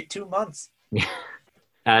got to wait 2 months.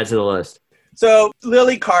 Add to the list. So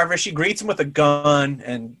Lily Carver, she greets him with a gun,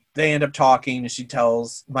 and they end up talking, and she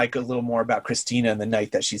tells Mike a little more about Christina and the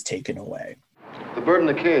night that she's taken away. The bird in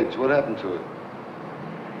the cage, what happened to it?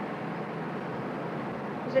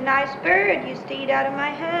 It was a nice bird. Used to eat out of my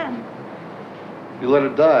hand. You let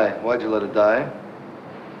it die. Why'd you let it die?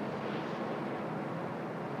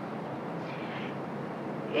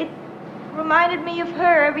 It reminded me of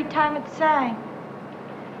her every time it sang.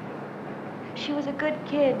 She was a good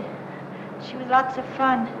kid. She was lots of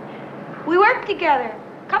fun. We worked together,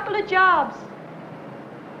 a couple of jobs,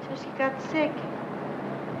 till she got sick.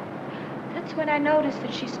 That's when I noticed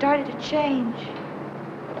that she started to change.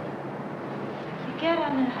 You get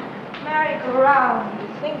on a merry-go-round. You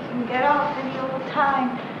think you can get off any old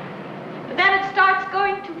time. But then it starts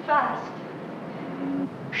going too fast.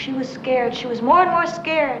 She was scared. She was more and more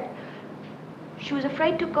scared. She was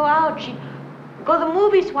afraid to go out. She'd go to the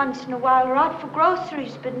movies once in a while or out for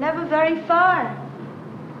groceries, but never very far.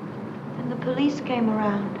 Then the police came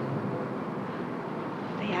around.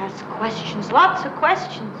 They asked questions, lots of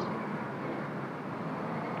questions.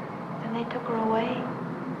 Then they took her away.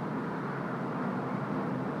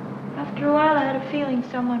 After a while, I had a feeling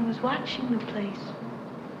someone was watching the place.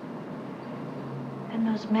 And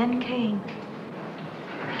those men came.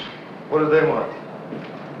 What did they want?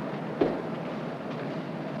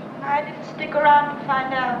 I didn't stick around to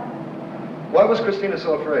find out. Why was Christina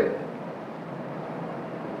so afraid?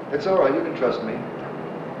 It's all right, you can trust me.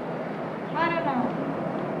 I don't know.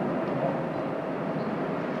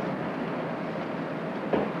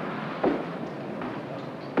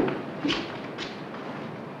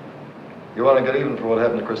 You want to get even for what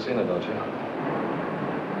happened to Christina, don't you?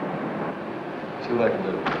 See what I can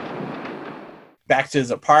do. Back to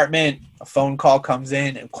his apartment, a phone call comes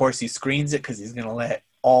in. Of course, he screens it because he's going to let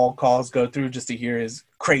all calls go through just to hear his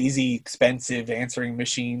crazy, expensive answering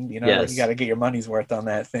machine. You got to get your money's worth on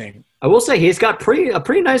that thing. I will say he's got a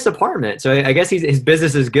pretty nice apartment. So I guess his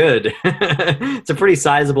business is good. It's a pretty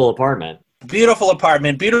sizable apartment. Beautiful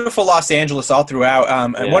apartment, beautiful Los Angeles all throughout.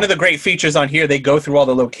 And one of the great features on here, they go through all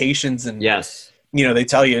the locations and they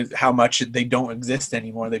tell you how much they don't exist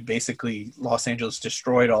anymore. They basically, Los Angeles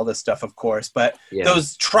destroyed all this stuff, of course. But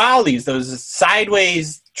those trolleys, those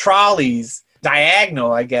sideways trolleys,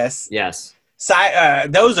 diagonal, I guess. Yes.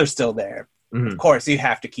 Those are still there. Mm-hmm. Of course, you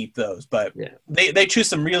have to keep those. But they choose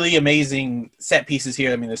some really amazing set pieces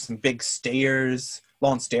here. I mean, there's some big stairs,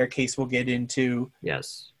 long staircase we'll get into.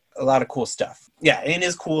 Yes. A lot of cool stuff. Yeah, in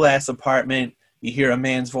his cool-ass apartment, you hear a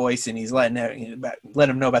man's voice, and he's let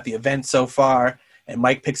him know about the event so far. And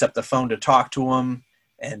Mike picks up the phone to talk to him,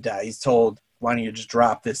 and he's told, why don't you just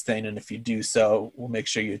drop this thing, and if you do so, we'll make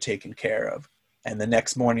sure you're taken care of. And the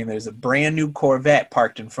next morning, there's a brand new Corvette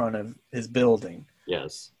parked in front of his building.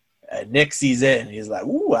 Yes. Nick sees it, and he's like,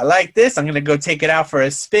 ooh, I like this. I'm going to go take it out for a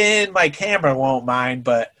spin. Mike Hammer won't mind,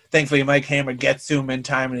 but thankfully Mike Hammer gets to him in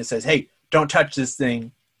time, and it says, hey, don't touch this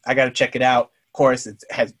thing. I got to check it out. Of course, it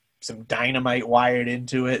has some dynamite wired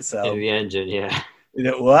into it. So in the engine, yeah.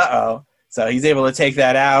 Uh-oh. So he's able to take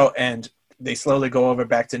that out, and they slowly go over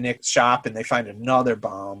back to Nick's shop, and they find another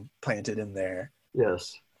bomb planted in there.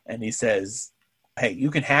 Yes. And he says, hey, you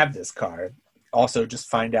can have this car. Also, just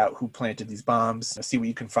find out who planted these bombs. See what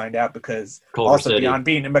you can find out, because Culver also City. Beyond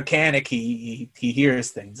being a mechanic, he hears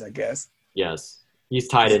things, I guess. Yes. He's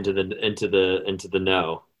tied into the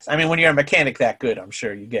know. I mean, when you're a mechanic that good, I'm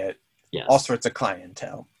sure you get all sorts of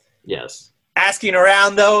clientele. Yes. Asking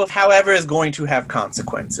around, though, however, is going to have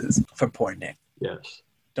consequences for poor Nick. Yes.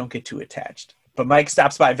 Don't get too attached. But Mike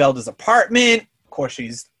stops by Velda's apartment. Of course,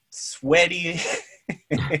 she's sweaty.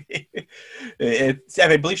 I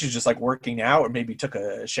believe she's just like working out, or maybe took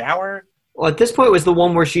a shower. Well, at this point, it was the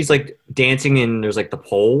one where she's like dancing and there's like the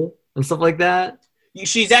pole and stuff like that.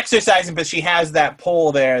 She's exercising, but she has that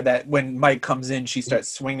pole there that when Mike comes in, she starts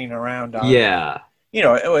swinging around on. Yeah. It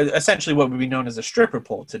was essentially what would be known as a stripper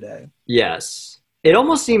pole today. Yes. It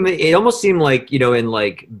almost seemed like, in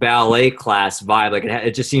like ballet class vibe. Like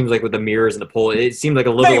it just seems like with the mirrors and the pole, it seemed like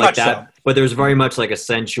a little like that. So. But there's very much like a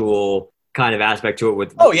sensual kind of aspect to it.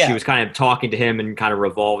 With she was kind of talking to him and kind of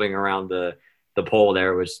revolving around the pole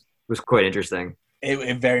there, was quite interesting.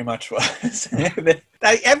 It very much was.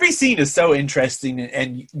 Every scene is so interesting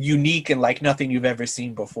and unique and like nothing you've ever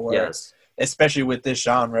seen before. Yes. Especially with this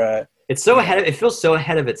genre. It's so it feels so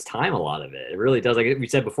ahead of its time, a lot of it. It really does. Like we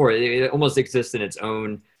said before, it almost exists in its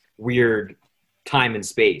own weird time and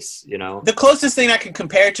space, The closest thing I can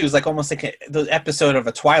compare it to is like almost like the episode of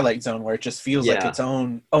a Twilight Zone where it just feels like its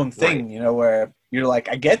own thing, right. Where you're like,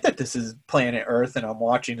 I get that this is planet Earth and I'm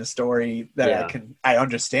watching a story that I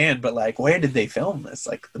understand, but like, where did they film this?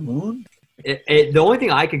 Like the moon? The only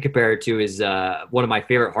thing I can compare it to is one of my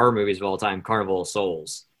favorite horror movies of all time, Carnival of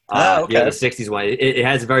Souls. Okay. The 60s one. It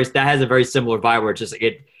has a very similar vibe where it's just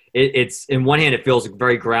it's in one hand it feels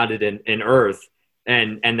very grounded in Earth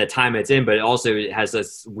and the time it's in, but it has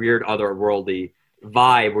this weird otherworldly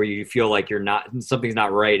vibe where you feel like something's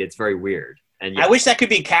not right. It's very weird. And I wish that could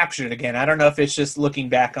be captured again. I don't know if it's just looking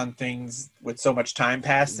back on things with so much time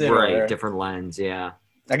past it. Right, different lens, yeah.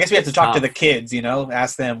 I guess we have to talk to the kids,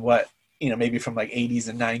 ask them what, maybe from like 80s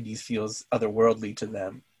and 90s feels otherworldly to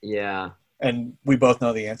them. Yeah. And we both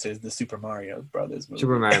know the answer is the Super Mario Brothers movie.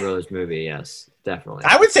 Super Mario Brothers movie, yes, definitely.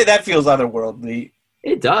 I would say that feels otherworldly.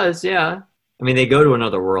 It does, yeah. I mean, they go to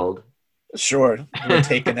another world. Sure, we're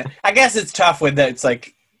taking it. I guess it's tough when it's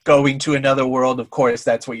like going to another world. Of course,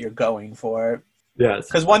 that's what you're going for. Yes.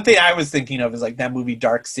 Because one thing I was thinking of is like that movie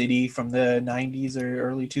Dark City from the 90s or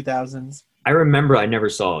early 2000s. I remember. I never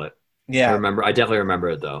saw it. Yeah. I definitely remember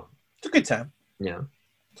it, though. It's a good time. Yeah.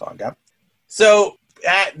 That's all I got. So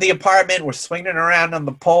at the apartment, we're swinging around on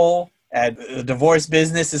the pole. And the divorce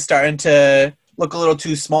business is starting to look a little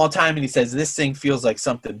too small time. And he says, this thing feels like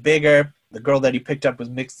something bigger. The girl that he picked up was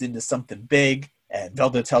mixed into something big. And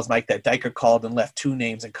Velda tells Mike that Diker called and left 2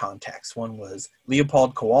 names in contacts. One was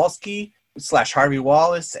Leopold Kowalski / Harvey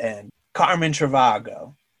Wallace and Carmen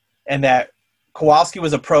Travago. And that Kowalski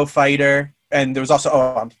was a pro fighter. And there was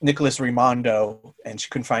also Nicholas Rimondo, and she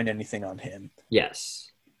couldn't find anything on him.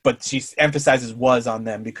 Yes. But she emphasizes was on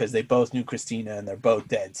them because they both knew Christina and they're both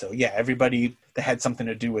dead. So, yeah, everybody that had something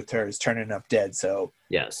to do with her is turning up dead. So,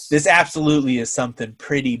 yes, this absolutely is something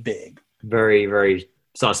pretty big. Very, very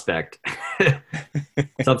suspect.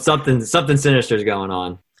 something sinister is going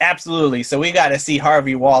on. Absolutely. So we got to see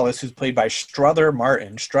Harvey Wallace, who's played by Struther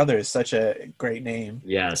Martin. Struther is such a great name.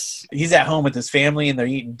 Yes. He's at home with his family, and they're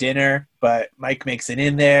eating dinner, but Mike makes it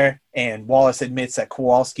in there, and Wallace admits that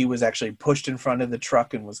Kowalski was actually pushed in front of the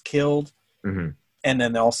truck and was killed. Mm-hmm. And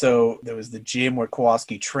then also there was the gym where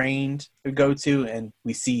Kowalski trained to go to, and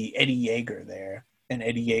we see Eddie Yeager there. And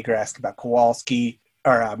Eddie Yeager asks about Kowalski,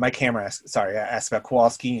 or Mike Hammer asks about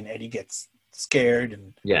Kowalski, and Eddie gets scared.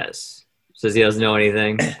 And yes. Says he doesn't know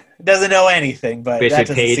anything. Doesn't know anything, but that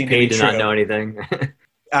doesn't Basically seem paid to to be not true. know anything.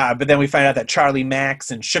 But then we find out that Charlie Max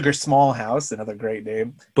and Sugar Smallhouse, another great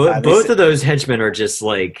name. But they both say- of those henchmen are just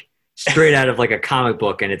like straight out of like a comic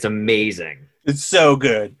book, and it's amazing. It's so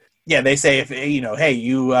good. Yeah, they say if hey,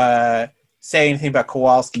 you say anything about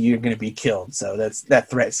Kowalski, you're going to be killed. So that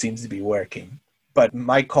threat seems to be working. But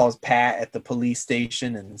Mike calls Pat at the police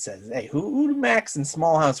station and says, "Hey, who do Max and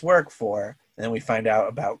Smallhouse work for?" And then we find out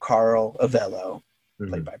about Carl Avello,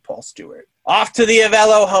 played by Paul Stewart. Off to the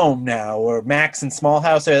Avello home now, where Max and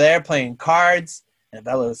Smallhouse are there playing cards. And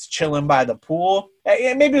Avello's chilling by the pool.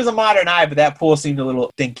 Maybe it was a modern eye, but that pool seemed a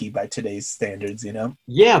little dinky by today's standards,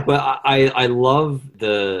 Yeah, but I love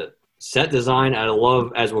the set design. I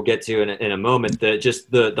love, as we'll get to in a moment,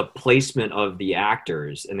 the placement of the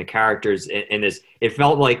actors and the characters in this. It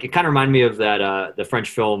felt like, it kind of reminded me of that the French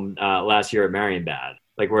film last year at Marienbad,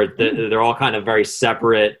 like where they're all kind of very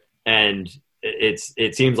separate, and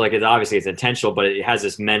it seems like it's intentional, but it has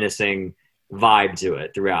this menacing vibe to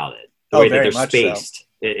it throughout it. The way that very they're much spaced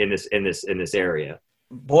in this area.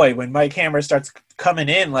 Boy, when Mike Hammer starts coming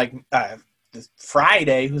in, like this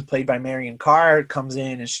Friday, who's played by Marion Carr, comes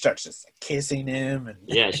in and starts just kissing him, and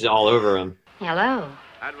Yeah, she's all over him. Hello.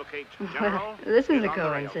 Advocate General This is a on the rail,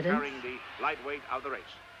 coincidence. carrying the lightweight of the race.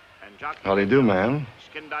 And jockey How do you do, ma'am?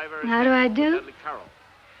 skin diver How do I do? Dudley Carroll.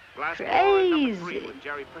 Glass door number 3 Crazy. with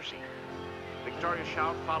Jerry Percy. Victoria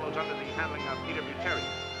Shout follows under the handling of Peter Buteri.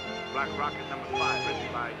 Black Rocket number 5,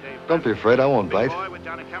 written by Dave. Don't be afraid, I won't Big bite. Boy with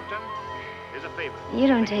Johnny Kempton is a favorite. You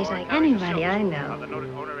don't Big taste Boy like carries the anybody silks I know. of the noted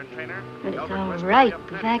owner and trainer, But it's Elbert all Westbury right. of In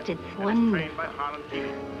fact, Connecticut, it's and is trained wonderful. by Harlan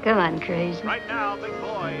Keating. Come on, crazy. Right now, Big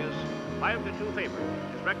Boy is 5-2 favorite.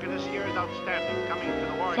 His record this year is outstanding, coming to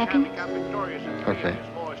the Warwick Second. Handicap victorious in 3 Okay. of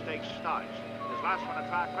his 4 stakes starts. His last one a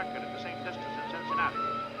track record at the same distance in Cincinnati.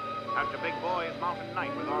 After Big Boy is Mountain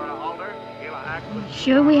Knight with Aura Alder, Gala Ackwood.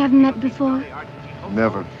 Sure we haven't met before?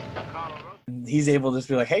 Never. he's able to just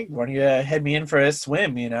be like, "Hey, why don't you head me in for a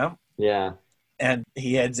swim?" Yeah. And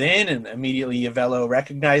he heads in, and immediately Avello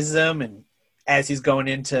recognizes him. And as he's going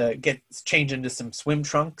in to change into some swim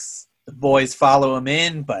trunks, the boys follow him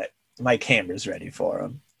in, but Mike Hammer's ready for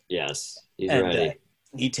him. Yes, he's And ready.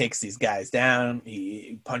 he takes these guys down.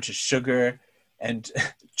 He punches Sugar, and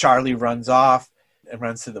Charlie runs off and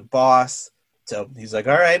runs to the boss. So he's like,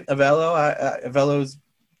 "All right, Avello." Avello's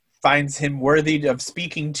finds him worthy of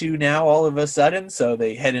speaking to now all of a sudden. So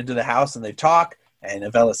they head into the house and they talk. And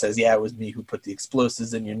Avello says, "Yeah, it was me who put the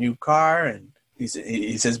explosives in your new car." And he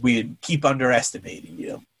says, "We keep underestimating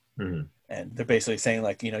you." Mm-hmm. And they're basically saying,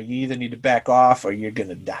 like, you either need to back off or you're going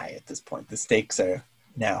to die at this point. The stakes are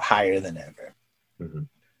now higher than ever. Mm-hmm.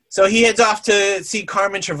 So he heads off to see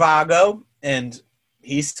Carmen Travago, and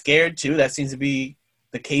he's scared too. That seems to be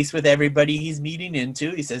the case with everybody he's meeting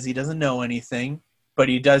into. He says he doesn't know anything, but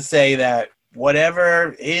he does say that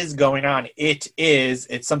whatever is going on, it's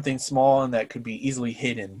something small and that could be easily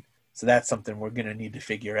hidden. So that's something we're going to need to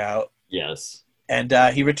figure out. Yes. And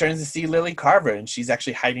he returns to see Lily Carver, and she's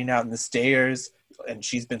actually hiding out in the stairs. And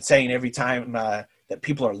she's been saying every time that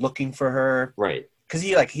people are looking for her. Right. Because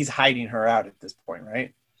he's hiding her out at this point,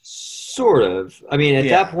 right? Sort of. I mean, at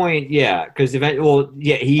Yeah. that point, yeah. Because he.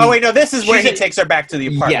 Oh, wait, no, this is where he she's- takes her back to the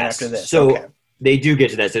apartment Yes. after this. So Okay. they do get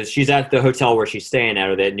to that. So she's at the hotel where she's staying at,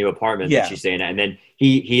 or that new apartment Yeah. that she's staying at, and then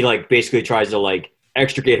he like basically tries to like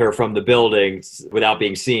extricate her from the building without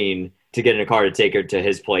being seen to get in a car to take her to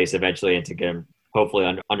his place eventually, and to get him hopefully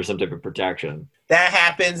under some type of protection. That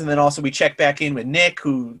happens, and then also we check back in with Nick,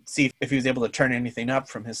 who see if he was able to turn anything up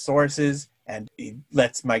from his sources, and he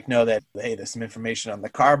lets Mike know that, hey, there's some information on the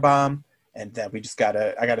car bomb, and that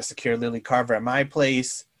I gotta secure Lily Carver at my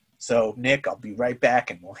place. So Nick, I'll be right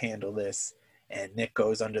back, and we'll handle this. And Nick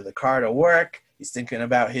goes under the car to work. He's thinking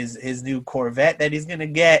about his new Corvette that he's gonna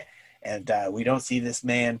get, and we don't see this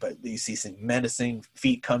man, but you see some menacing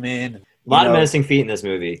feet come in. And, A lot of menacing feet in this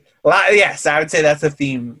movie. Yes, I would say that's a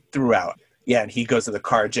theme throughout. Yeah, and he goes to the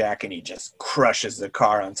car jack and he just crushes the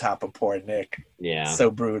car on top of poor Nick. Yeah. So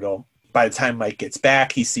brutal. By the time Mike gets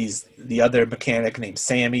back, he sees the other mechanic named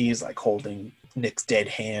Sammy. He's like holding Nick's dead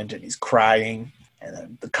hand and he's crying. And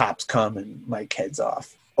then the cops come and Mike heads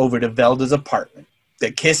off over to Velda's apartment.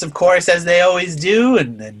 They kiss, of course, as they always do.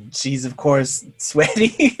 And then she's, of course,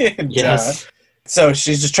 sweaty. And, Yes. so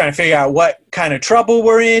she's just trying to figure out what kind of trouble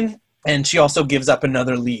we're in. And she also gives up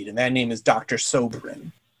another lead, and that name is Dr.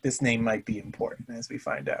 Soberin. This name might be important, as we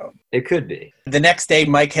find out. It could be. The next day,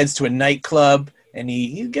 Mike heads to a nightclub, and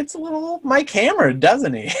he gets a little Mike hammered,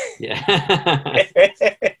 doesn't he? Yeah.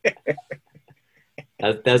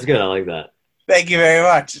 That's good. I like that. Thank you very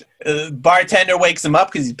much. Bartender wakes him up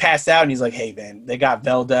because he's passed out, and he's like, hey, man, they got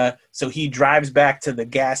Velda. So he drives back to the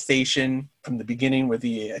gas station from the beginning where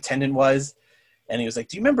the attendant was, and he was like,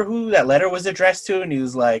 do you remember who that letter was addressed to? And he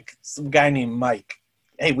was like, some guy named Mike.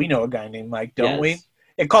 Hey, we know a guy named Mike, don't we?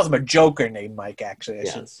 It calls him a joker named Mike, actually. I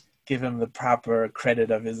should give him the proper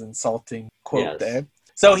credit of his insulting quote there.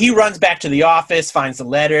 So he runs back to the office, finds the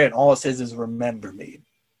letter, and all it says is, remember me.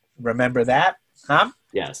 Remember that? Huh?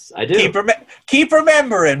 Yes, I do. Keep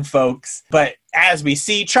remembering, folks. But as we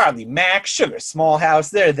see, Charlie, Max, Sugar, Small House,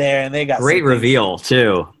 they're there, and they got great reveal,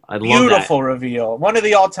 too. I love that. Beautiful reveal. One of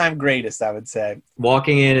the all-time greatest, I would say.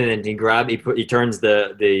 Walking in, and he turns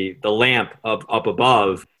the lamp up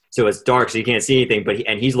above, so it's dark, so you can't see anything,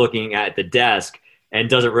 and he's looking at the desk and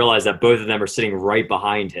doesn't realize that both of them are sitting right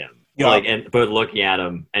behind him. Yep. And both looking at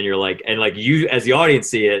him, and you're like, you as the audience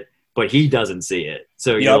see it, but he doesn't see it.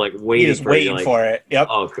 So you're like waiting for it. Yep.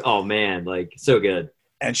 Oh man, like so good.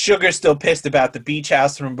 And Sugar's still pissed about the beach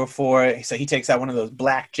house from before, so he takes out one of those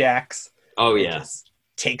blackjacks. Oh yeah.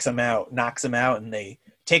 Takes him out, knocks him out, and they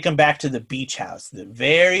take him back to the beach house, the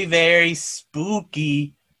very, very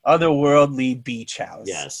spooky, otherworldly beach house.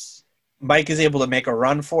 Yes. Mike is able to make a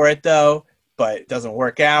run for it though, but it doesn't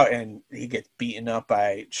work out, and he gets beaten up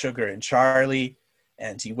by Sugar and Charlie,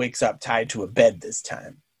 and he wakes up tied to a bed this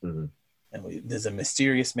time. Mm-hmm. And there's a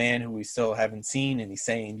mysterious man who we still haven't seen, and he's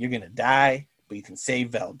saying, you're going to die, but you can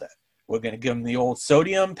save Velda. We're going to give him the old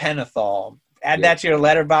sodium pentothal. Add that to your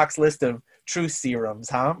letterbox list of truth serums,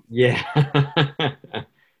 huh? Yeah.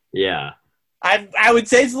 Yeah. I would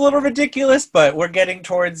say it's a little ridiculous, but we're getting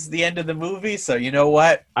towards the end of the movie, so you know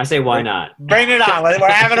what? I say why not? Bring it on.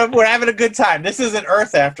 We're having a good time. This isn't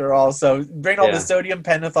Earth after all, so bring all the sodium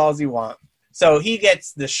pentothols you want. So he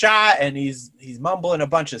gets the shot, and he's mumbling a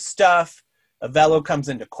bunch of stuff. Avello comes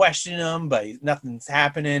in to question him, but nothing's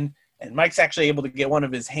happening. And Mike's actually able to get one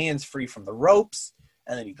of his hands free from the ropes,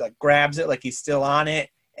 and then he grabs it like he's still on it,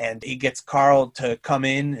 and he gets Carl to come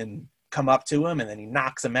in and come up to him, and then he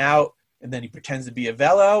knocks him out, and then he pretends to be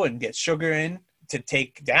Avello and gets Sugar in to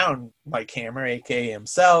take down Mike Hammer, a.k.a.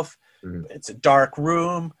 himself. Mm-hmm. It's a dark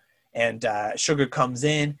room. And Sugar comes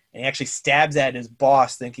in, and he actually stabs at his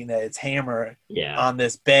boss, thinking that it's Hammer on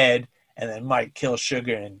this bed. And then Mike kills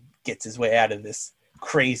Sugar and gets his way out of this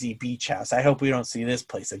crazy beach house. I hope we don't see this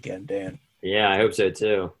place again, Dan. Yeah, I hope so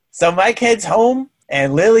too. So Mike heads home,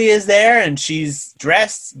 and Lily is there, and she's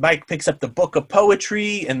dressed. Mike picks up the book of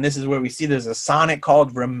poetry, and this is where we see there's a sonnet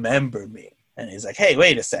called Remember Me. And he's like, hey,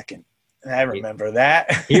 wait a second. I remember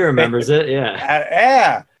that. He remembers it, yeah.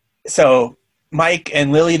 Yeah. So Mike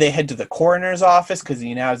and Lily, they head to the coroner's office because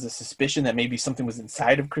he now has a suspicion that maybe something was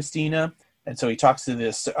inside of Christina. And so he talks to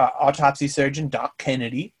this autopsy surgeon, Doc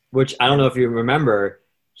Kennedy. Which, I don't know if you remember,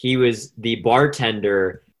 he was the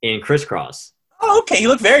bartender in Crisscross. Oh, okay. He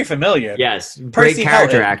looked very familiar. Yes. Great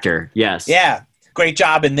character actor. Yes. Yeah. Great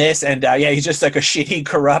job in this. And he's just like a shitty,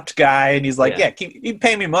 corrupt guy. And he's like, you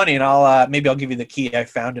pay me money and I'll give you the key I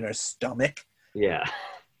found in her stomach. Yeah.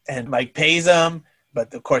 And Mike pays him.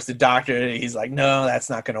 But of course, the doctor, he's like, no, that's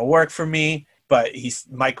not going to work for me. But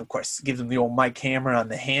Mike, of course, gives him the old Mike Hammer on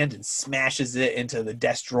the hand and smashes it into the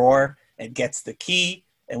desk drawer and gets the key.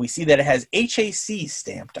 And we see that it has HAC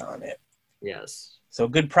stamped on it. Yes. So a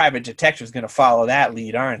good private detective is going to follow that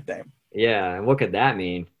lead, aren't they? Yeah. And what could that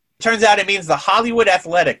mean? Turns out it means the Hollywood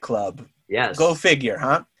Athletic Club. Yes. Go figure,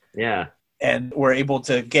 huh? Yeah. And we're able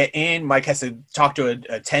to get in. Mike has to talk to an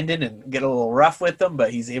attendant and get a little rough with them,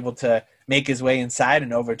 but he's able to make his way inside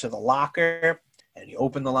and over to the locker. And you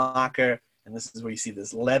open the locker, and this is where you see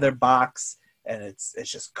this leather box, and it's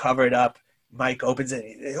just covered up. Mike opens it.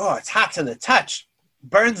 It's hot to the touch.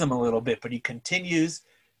 Burns him a little bit, but he continues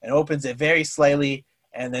and opens it very slightly,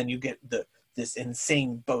 and then you get this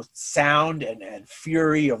insane both sound and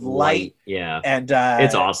fury of light. Yeah. And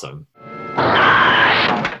it's awesome.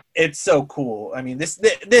 It's so cool. I mean,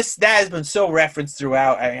 that has been so referenced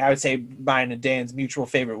throughout. I would say mine and Dan's mutual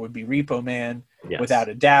favorite would be Repo Man, without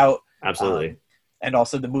a doubt. Absolutely. And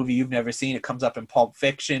also the movie you've never seen. It comes up in Pulp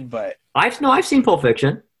Fiction, but I've seen Pulp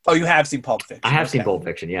Fiction. Oh, you have seen Pulp Fiction. I have seen Pulp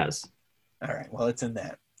Fiction, yes. All right. Well, it's in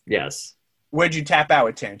that. Yes. Where'd you tap out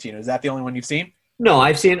with Tarantino? Is that the only one you've seen? No,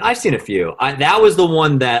 I've seen a few. That was the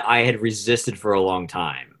one that I had resisted for a long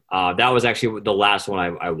time. That was actually the last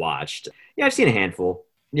one I watched. Yeah, I've seen a handful.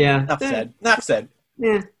 Yeah. Enough said.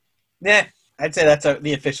 Yeah. Yeah. I'd say that's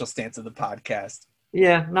the official stance of the podcast.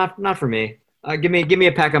 Yeah, not for me. Give me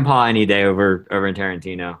a Peck and Paw any day over in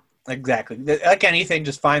Tarantino. Exactly. Like anything,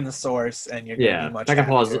 just find the source and you're going to be much Peck and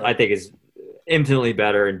Paw I think is infinitely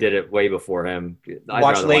better and did it way before him.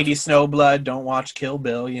 Watch Lady Snowblood. Don't watch Kill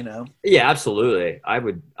Bill. Yeah, absolutely. I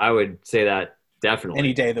would say that Definitely.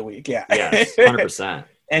 Any day of the week, yeah. Yes, 100%.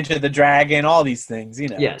 Enter the Dragon, all these things, you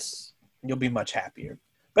know. Yes. You'll be much happier.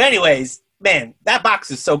 But anyways, man, that box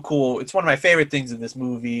is so cool. It's one of my favorite things in this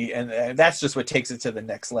movie, and that's just what takes it to the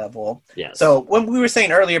next level. Yes. So when we were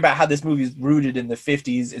saying earlier about how this movie is rooted in the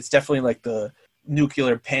 50s, it's definitely like the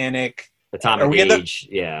nuclear panic. Atomic Age,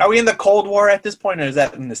 yeah. Are we in the Cold War at this point, or is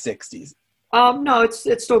that in the 60s? No,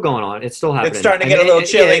 it's still going on. It's still happening. It's starting to get a little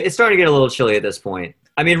chilly. It's starting to get a little chilly at this point.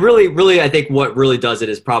 I mean, really, I think what really does it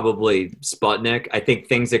is probably Sputnik. I think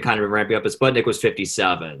things that kind of ramping up. But Sputnik was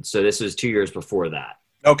 57, so this was 2 years before that.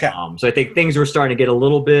 Okay. So I think things were starting to get a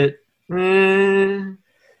little bit. It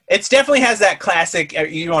definitely has that classic.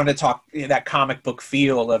 You want to talk that comic book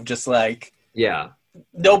feel of just like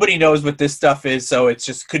nobody knows what this stuff is, so it's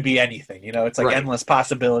just could be anything. You know, it's like endless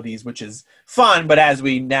possibilities, which is fun, but as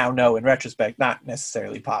we now know in retrospect, not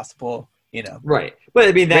necessarily possible. You know, right? But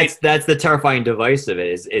I mean, that's the terrifying device of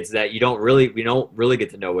it. It's that we don't really get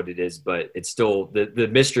to know what it is, but it's still the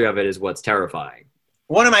mystery of it is what's terrifying.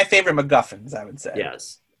 One of my favorite MacGuffins, I would say.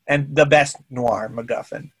 Yes, and the best noir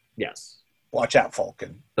MacGuffin. Yes, watch out,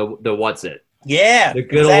 Falcon. The what's it? Yeah, the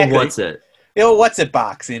good old what's it? The old what's it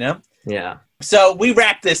box, you know? Yeah. So we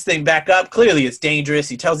wrap this thing back up. Clearly, it's dangerous.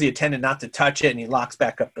 He tells the attendant not to touch it, and he locks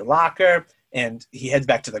back up the locker. And he heads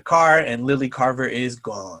back to the car, and Lily Carver is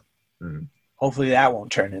gone. Hopefully that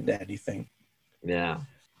won't turn into anything. Yeah.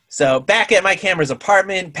 So back at Mike Hammer's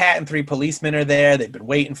apartment, Pat and 3 policemen are there. They've been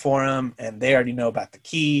waiting for him, and they already know about the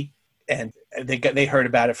key. And they heard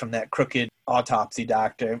about it from that crooked autopsy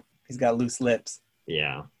doctor. He's got loose lips.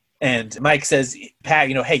 Yeah. And Mike says, Pat,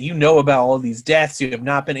 hey, you know about all these deaths. You have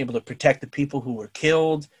not been able to protect the people who were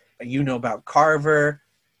killed. You know about Carver.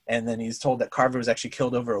 And then he's told that Carver was actually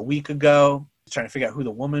killed over a week ago. He's trying to figure out who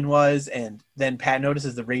the woman was. And then Pat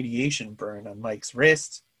notices the radiation burn on Mike's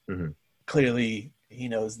wrist. Mm-hmm. Clearly, he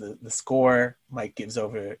knows the score. Mike gives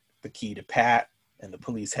over the key to Pat, and the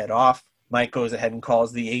police head off. Mike goes ahead and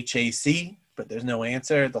calls the HAC, but there's no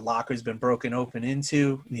answer. The locker's been broken open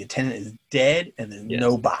into. The attendant is dead, and there's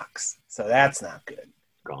no box. So that's not good.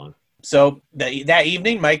 Gone. So that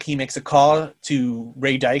evening, Mike, he makes a call to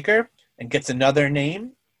Ray Diker and gets another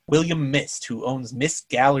name, William Mist, who owns Mist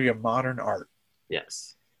Gallery of Modern Art.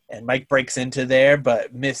 Yes. And Mike breaks into there,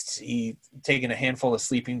 but Mist, he's taking a handful of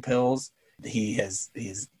sleeping pills. He's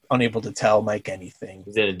unable to tell Mike anything.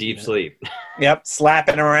 He's in a deep sleep. Yep,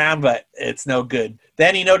 slapping around, but it's no good.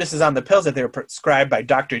 Then he notices on the pills that they were prescribed by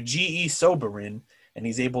Dr. G.E. Soberin, and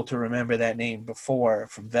he's able to remember that name before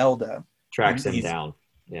from Velda. Tracks him down.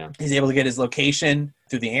 Yeah. He's able to get his location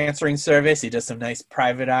through the answering service. He does some nice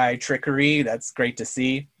private eye trickery. That's great to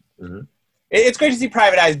see. Mm-hmm. It's great to see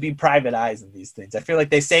private eyes be private eyes in these things. I feel like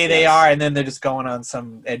they say they are, and then they're just going on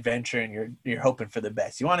some adventure, and you're hoping for the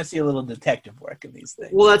best. You want to see a little detective work in these things.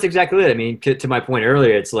 Well, that's exactly it. I mean, to my point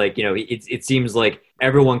earlier, it's like, it seems like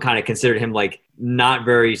everyone kind of considered him like not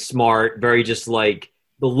very smart, very just like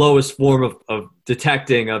the lowest form of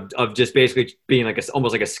detecting, of just basically being like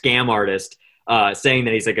almost like a scam artist. Saying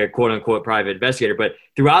that he's like a quote unquote private investigator, but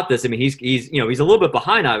throughout this, I mean, he's a little bit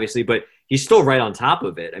behind, obviously, but he's still right on top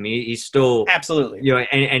of it. I mean, he's still absolutely,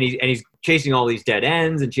 and he's chasing all these dead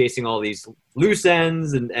ends and chasing all these loose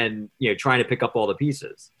ends and trying to pick up all the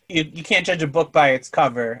pieces. You can't judge a book by its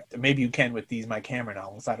cover. Maybe you can with these Mike Hammer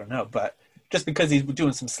novels. I don't know, but just because he's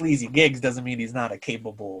doing some sleazy gigs doesn't mean he's not a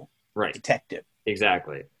capable detective.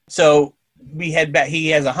 Exactly. So we head back. He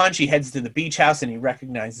has a hunch. He heads to the beach house, and he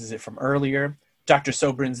recognizes it from earlier. Dr.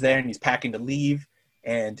 Soberin's there, and he's packing to leave.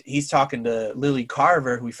 And he's talking to Lily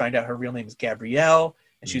Carver, who we find out her real name is Gabrielle.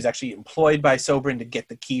 And she was actually employed by Soberin to get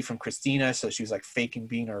the key from Christina. So she was like faking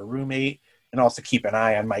being her roommate and also keep an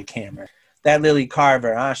eye on Mike Hammer. That Lily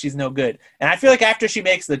Carver, she's no good. And I feel like after she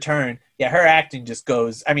makes the turn, her acting just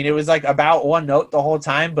goes, I mean, it was like about one note the whole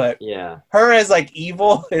time, but her as like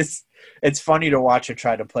evil it's funny to watch her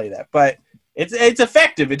try to play that. But it's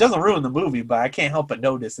effective. It doesn't ruin the movie, but I can't help but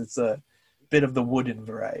notice it's a bit of the wooden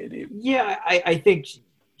variety. Yeah, I think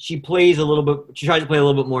she plays a little bit. She tries to play a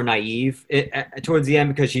little bit more naive towards the end,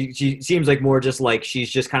 because she seems like more just like she's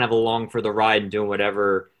just kind of along for the ride and doing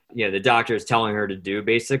whatever the doctor is telling her to do,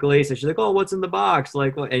 basically. So she's like, "Oh, what's in the box?"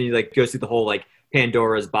 Like, and he like goes through the whole like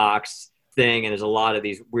Pandora's box thing, and there's a lot of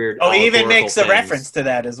these weird. Oh, he even makes a reference to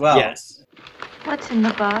that as well. Yes. What's in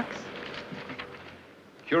the box?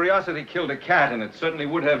 Curiosity killed a cat, and it certainly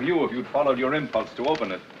would have you if you'd followed your impulse to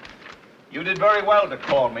open it. You did very well to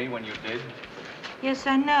call me when you did. Yes,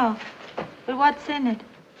 I know. But what's in it?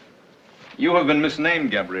 You have been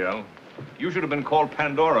misnamed, Gabrielle. You should have been called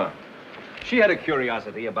Pandora. She had a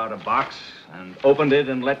curiosity about a box and opened it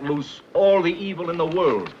and let loose all the evil in the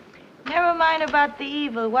world. Never mind about the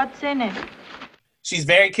evil. What's in it? she's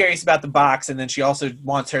very curious about the box, and then she also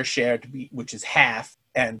wants her share to be, which is half,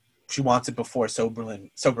 and she wants it before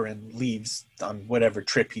Soberin leaves on whatever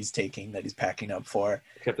trip he's taking that he's packing up for.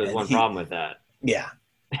 Except there's one problem with that. Yeah.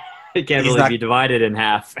 It can't really be divided in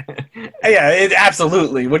half. Yeah,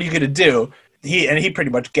 absolutely. What are you going to do? He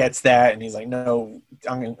pretty much gets that, and he's like, no,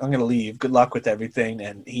 I'm going to leave. Good luck with everything.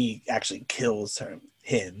 And he actually kills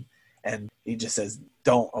him, and he just says,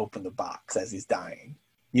 don't open the box as he's dying.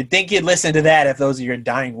 You'd think you'd listen to that if those are your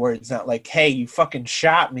dying words, not like, hey, you fucking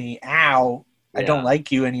shot me. Ow. I don't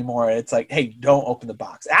like you anymore. It's like, hey, don't open the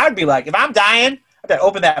box. I would be like, if I'm dying, I better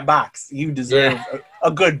open that box. You deserve a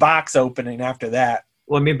good box opening after that.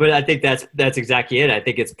 Well, I mean, but I think that's exactly it. I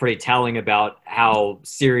think it's pretty telling about how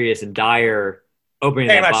serious and dire opening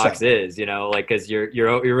that box is, you know, like, because you're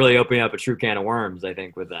really opening up a true can of worms, I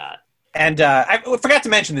think, with that. And I forgot to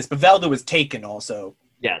mention this, but Velda was taken also.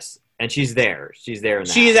 Yes, and she's there. She's there.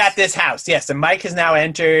 She's at this house, yes. And Mike has now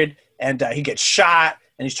entered, and he gets shot.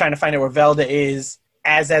 And he's trying to find out where Velda is.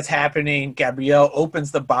 As that's happening, Gabrielle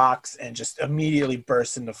opens the box and just immediately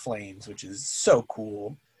bursts into flames, which is so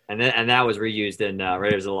cool. And that was reused in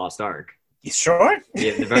Raiders of the Lost Ark. You sure?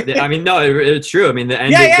 Yeah, I mean, no, it's true. I mean, the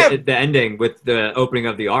ending, the ending with the opening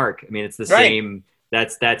of the Ark. I mean, it's the same.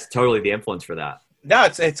 That's totally the influence for that. No,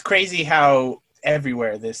 it's crazy how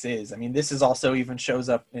everywhere this is. I mean, this is also even shows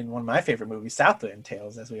up in one of my favorite movies, Southland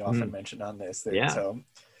Tales, as we often mention on this. Yeah. So,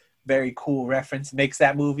 very cool reference. Makes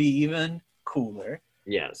that movie even cooler.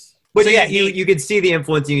 Yes. But so you can see the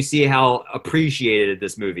influence, and you see how appreciated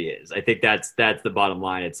this movie is. I think that's the bottom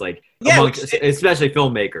line. It's like, especially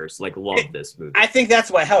filmmakers, like, love this movie. I think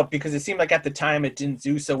that's what helped, because it seemed like at the time it didn't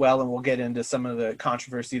do so well, and we'll get into some of the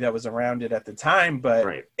controversy that was around it at the time.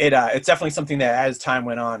 But it's definitely something that, as time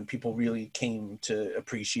went on, people really came to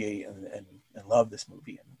appreciate and love this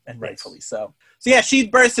movie, and rightfully so. So yeah, she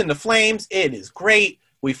bursts into flames. It is great.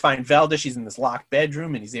 We find Velda. She's in this locked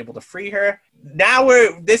bedroom, and he's able to free her. Now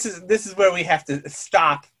this is where we have to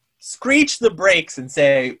stop, screech the brakes, and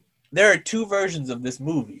say there are two versions of this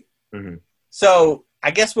movie. Mm-hmm. So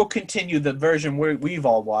I guess we'll continue the version we've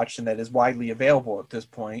all watched, and that is widely available at this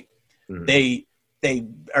point. Mm-hmm. They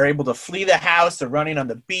are able to flee the house. They're running on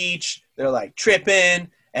the beach. They're like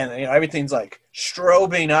tripping, and everything's like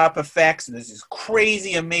strobing up effects. And there's these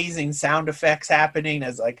crazy, amazing sound effects happening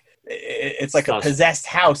as like. It's like a possessed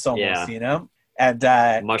house almost,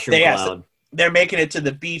 and mushroom cloud. They're making it to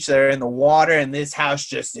the beach. They're in the water, and this house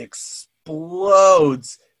just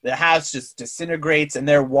explodes. The house just disintegrates, and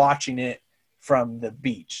they're watching it from the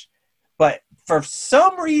beach. But for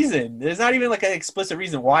some reason, there's not even like an explicit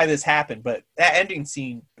reason why this happened, but that ending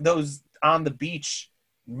scene, those on the beach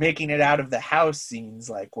making it out of the house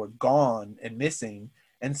scenes like were gone and missing.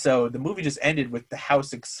 And so the movie just ended with the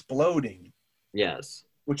house exploding. Yes.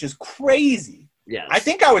 Which is crazy. Yes. I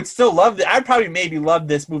think I would still love it. I'd probably maybe love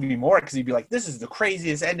this movie more because you'd be like, this is the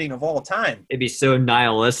craziest ending of all time. It'd be so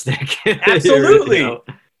nihilistic. Absolutely.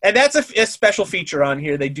 And that's a special feature on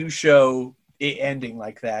here. They do show it ending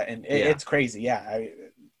like that. And it's crazy. Yeah.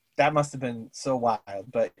 That must have been so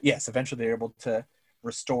wild. But yes, eventually they're able to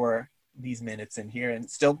restore these minutes in here. And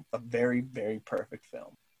still a very, very perfect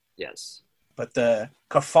film. Yes. But the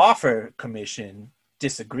Kefauver Commission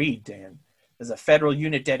disagreed, Dan. There's a federal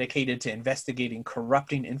unit dedicated to investigating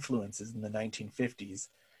corrupting influences in the 1950s.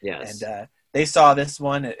 Yes. And they saw this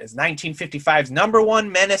one as 1955's number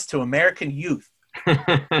one menace to American youth.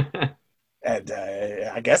 And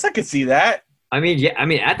I guess I could see that. I mean,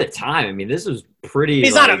 at the time, this was pretty...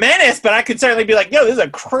 He's not a menace, but I could certainly be like, yo, this is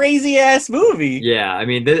a crazy-ass movie. Yeah,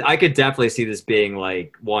 I could definitely see this being,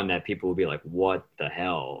 like, one that people would be like, what the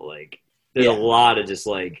hell? Like, there's a lot of just,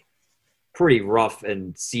 like, pretty rough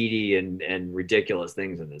and seedy and ridiculous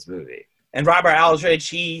things in this movie. And Robert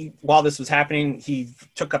Aldrich, while this was happening, he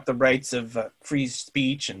took up the rights of free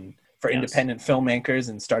speech and for independent filmmakers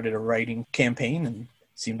and started a writing campaign and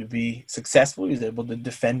seemed to be successful. He was able to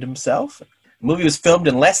defend himself. The movie was filmed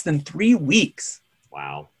in less than 3 weeks.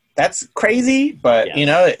 Wow. That's crazy, but,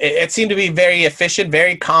 it seemed to be very efficient,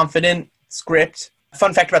 very confident script.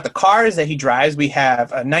 Fun fact about the cars that he drives, we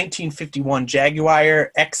have a 1951 Jaguar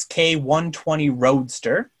XK120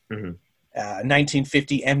 Roadster, a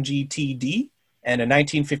 1950 MGTD, and a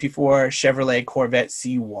 1954 Chevrolet Corvette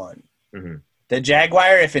C1. Mm-hmm. The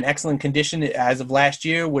Jaguar, if in excellent condition as of last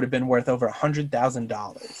year, would have been worth over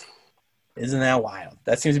 $100,000. Isn't that wild?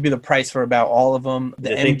 That seems to be the price for about all of them.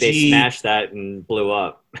 I think they smashed that and blew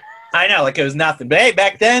up. I know, like it was nothing. But hey,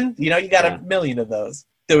 back then, you got a million of those.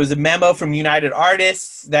 There was a memo from United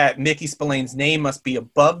Artists that Mickey Spillane's name must be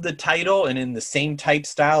above the title and in the same type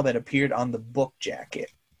style that appeared on the book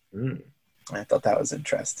jacket. Mm. I thought that was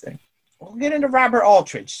interesting. we'll get into Robert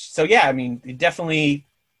Aldrich. So yeah, I mean, definitely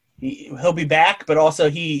he'll be back, but also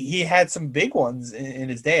he had some big ones in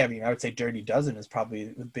his day. I mean, I would say Dirty Dozen is probably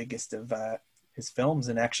the biggest of his films,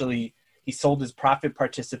 and actually he sold his profit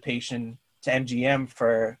participation to MGM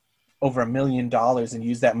for over $1 million and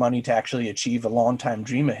used that money to actually achieve a longtime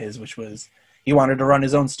dream of his, which was he wanted to run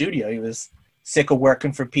his own studio. He was sick of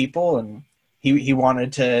working for people, and he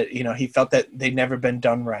wanted to, he felt that they'd never been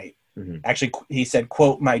done right. Mm-hmm. Actually, he said,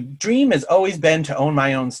 quote, "My dream has always been to own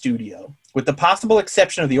my own studio. With the possible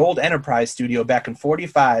exception of the old Enterprise studio back in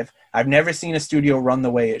 45, I've never seen a studio run the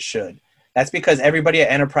way it should. That's because everybody at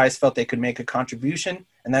Enterprise felt they could make a contribution,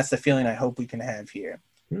 and that's the feeling I hope we can have here."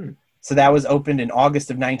 So that was opened in August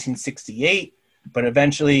of 1968, but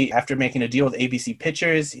eventually, after making a deal with ABC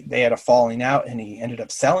Pictures, they had a falling out, and he ended up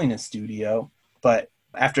selling his studio. But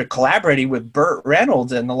after collaborating with Burt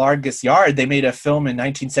Reynolds and The Largest Yard, they made a film in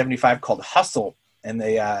 1975 called Hustle, and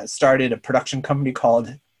they started a production company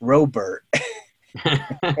called Robert.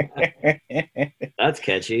 That's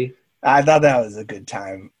catchy. I thought that was a good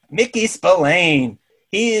time. Mickey Spillane.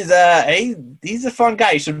 He's a fun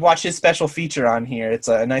guy. You should watch his special feature on here. It's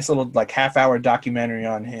a nice little half-hour documentary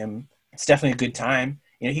on him. It's definitely a good time.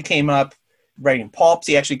 He came up writing pulps.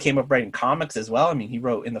 He actually came up writing comics as well. I mean, he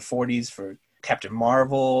wrote in the 40s for Captain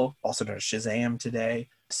Marvel, also known as Shazam today,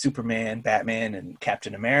 Superman, Batman, and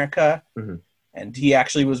Captain America. Mm-hmm. And he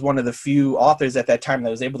actually was one of the few authors at that time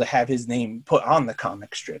that was able to have his name put on the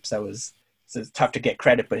comic strips. So it's tough to get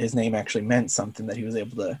credit, but his name actually meant something that he was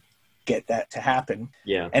able to get that to happen.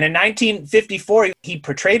 Yeah. And in 1954, he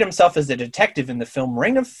portrayed himself as a detective in the film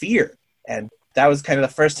Ring of Fear. And that was kind of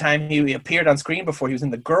the first time he appeared on screen before he was in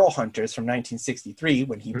The Girl Hunters from 1963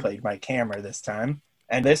 when he played Mike Hammer this time.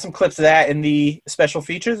 And there's some clips of that in the special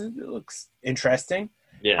features. It looks interesting.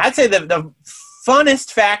 Yeah. I'd say the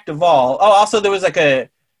funnest fact of all. Oh, also there was a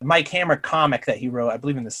Mike Hammer comic that he wrote, I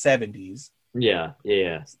believe in the 70s. Yeah.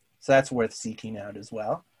 So that's worth seeking out as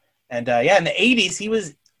well. And in the 80s, he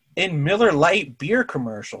was in Miller Lite beer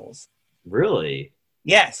commercials. Really?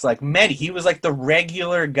 Yes, many. He was the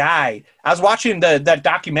regular guy. I was watching that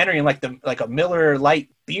documentary, and a Miller Lite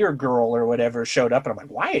beer girl or whatever showed up, and I'm like,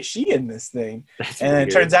 why is she in this thing? That's and weird.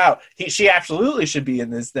 It turns out she absolutely should be in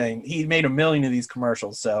this thing. He made 1 million of these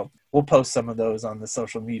commercials, so we'll post some of those on the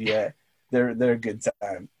social media. They're a good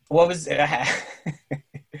time. What was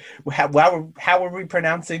how were we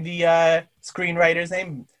pronouncing the screenwriter's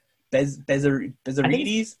name?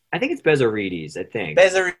 Bezarides? I think it's Bezarides, I think.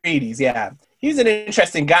 Bezarides, yeah. He was an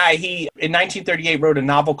interesting guy. He, in 1938, wrote a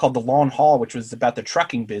novel called The Long Haul, which was about the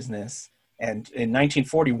trucking business. And in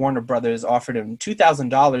 1940, Warner Brothers offered him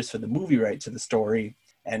 $2,000 for the movie right to the story.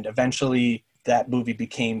 And eventually, that movie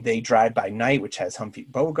became They Drive by Night, which has Humphrey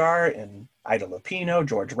Bogart and Ida Lupino,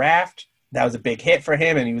 George Raft. That was a big hit for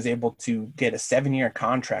him, and he was able to get a 7-year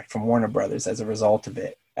contract from Warner Brothers as a result of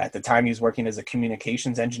it. At the time, he was working as a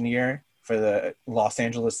communications engineer for the Los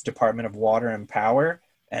Angeles Department of Water and Power.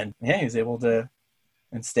 And yeah, he was able to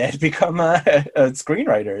instead become a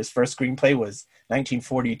screenwriter. His first screenplay was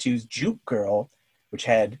 1942's Juke Girl, which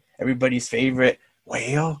had everybody's favorite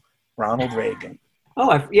whale, Ronald Reagan. Oh,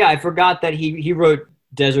 I forgot that he wrote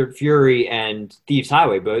Desert Fury and Thieves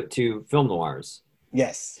Highway, both two film noirs.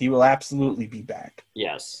 Yes, he will absolutely be back.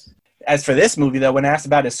 Yes. As for this movie, though, when asked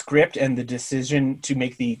about his script and the decision to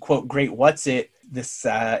make the, quote, great what's it, this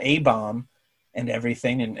A-bomb and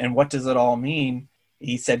everything, and what does it all mean,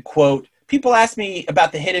 he said, quote, "People ask me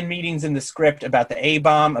about the hidden meanings in the script, about the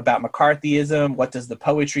A-bomb, about McCarthyism, what does the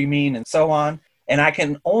poetry mean, and so on. And I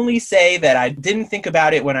can only say that I didn't think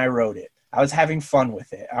about it when I wrote it. I was having fun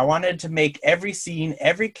with it. I wanted to make every scene,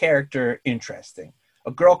 every character interesting.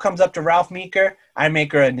 A girl comes up to Ralph Meeker, I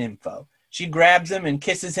make her a nympho. She grabs him and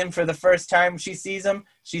kisses him for the first time she sees him.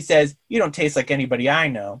 She says, 'You don't taste like anybody I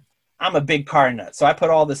know.' I'm a big car nut, so I put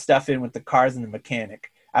all the stuff in with the cars and the mechanic.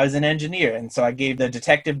 I was an engineer, and so I gave the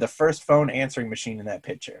detective the first phone answering machine in that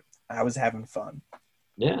picture. I was having fun."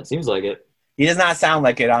 Yeah, it seems like it. He does not sound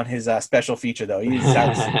like it on his special feature, though. He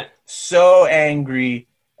sounds so angry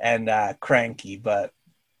and cranky. But,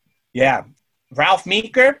 yeah. Ralph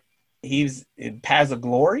Meeker, he's in Paths of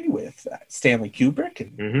Glory with Stanley Kubrick.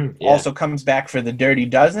 And also comes back for The Dirty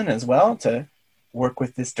Dozen as well to work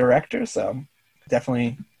with this director. So,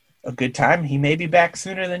 definitely a good time. He may be back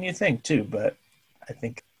sooner than you think, too. But I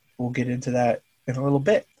think we'll get into that in a little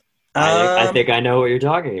bit. I think I know what you're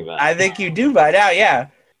talking about. I think you do by now, yeah.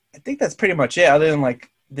 I think that's pretty much it, other than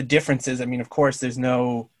the differences. I mean, of course, there's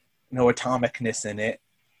no atomicness in it,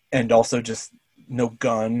 and also just no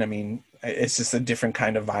gun. I mean, it's just a different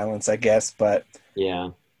kind of violence, I guess. But yeah,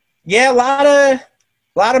 a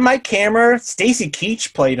A lot of Mike Kammer. Stacy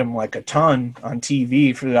Keach played him like a ton on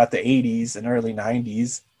TV throughout the 80s and early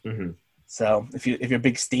 90s. Mm-hmm. So if you're a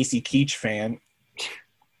big Stacy Keach fan,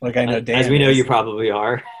 like I know Dan as we know is. you probably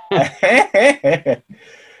are. Yeah,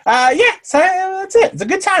 so that's it. It's a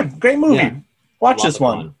good time. Great movie. Yeah. Watch Lots this of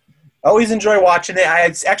one. fun. Always enjoy watching it. I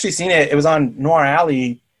had actually seen it. It was on Noir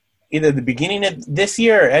Alley either the beginning of this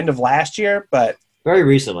year or end of last year. But Very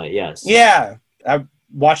recently, yes. yeah, I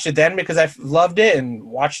watched it then because I loved it and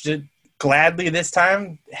watched it gladly this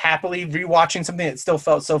time, happily rewatching something that still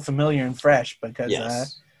felt so familiar and fresh because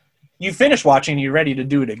Yes. You finish watching, you're ready to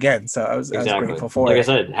do it again. So I was grateful for like it. I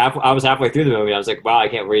said, I was halfway through the movie. I was like, wow, I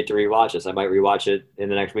can't wait to rewatch this. I might rewatch it in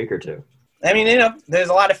the next week or two. I mean, there's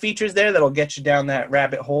a lot of features there that'll get you down that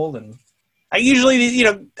rabbit hole. And I usually,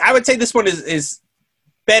 I would say this one is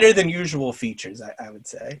better than usual features, I would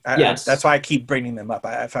say. Yes. That's why I keep bringing them up.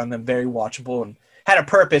 I found them very watchable and had a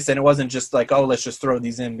purpose, and it wasn't just like, oh, let's just throw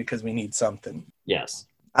these in because we need something. Yes.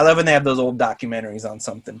 I love when they have those old documentaries on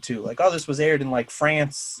something too, like, oh, this was aired in like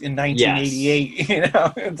France in 1988.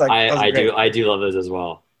 Yes. It's like I do love those as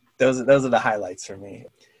well. Those are the highlights for me.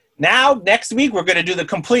 Now, next week, we're going to do the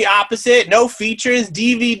complete opposite. No features,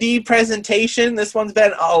 DVD presentation. This one's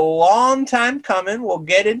been a long time coming. We'll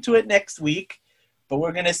get into it next week. But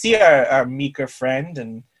we're going to see our Meeker friend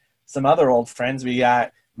and some other old friends. We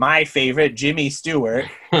got my favorite, Jimmy Stewart.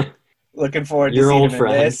 Looking forward to Your seeing old him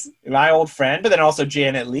friend. in this. My old friend, but then also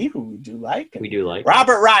Janet Leigh, who we do like. And We do like.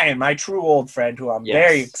 Robert Ryan, my true old friend, who I'm Yes.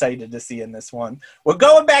 very excited to see in this one. We're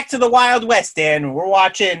going back to the Wild West, Dan. We're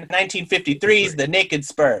watching 1953's The Naked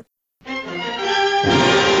Spur.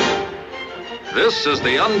 This is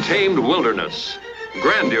the untamed wilderness,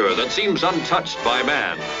 grandeur that seems untouched by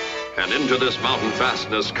man. And into this mountain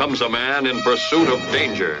fastness comes a man in pursuit of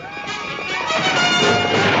danger.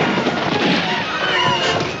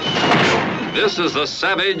 This is the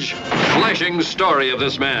savage, flashing story of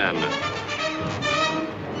this man.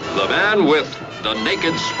 The man with the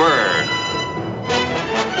naked spur.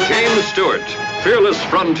 James Stewart, fearless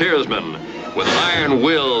frontiersman, with an iron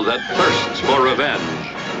will that thirsts for revenge,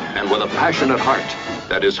 and with a passionate heart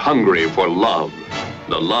that is hungry for love,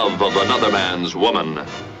 the love of another man's woman.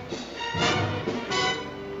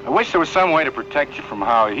 I wish there was some way to protect you from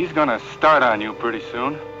Howie. He's gonna start on you pretty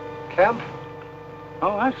soon. Kemp?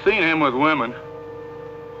 Oh, I've seen him with women.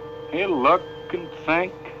 He'll look and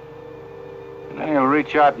think, and then he'll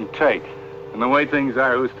reach out and take. And the way things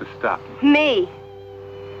are, who's to stop him? Me?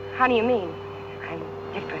 How do you mean? I'm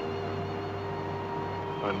different.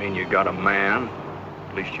 I mean, you got a man.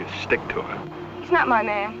 At least you stick to him. He's not my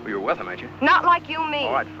man. Well, you're with him, ain't you? Not like you mean.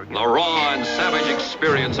 Oh, I'd forget. The raw and savage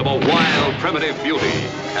experience of a wild, primitive beauty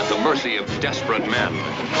at the mercy of desperate men.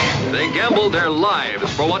 They gambled their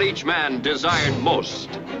lives for what each man desired most.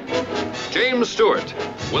 James Stewart,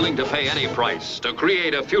 willing to pay any price to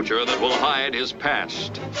create a future that will hide his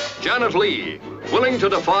past. Janet Leigh, willing to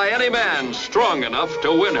defy any man strong enough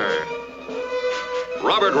to win her.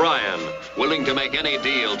 Robert Ryan, willing to make any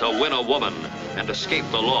deal to win a woman and escape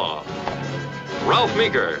the law. Ralph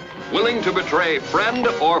Meeker, willing to betray friend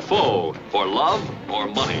or foe for love or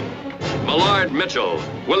money. Millard Mitchell,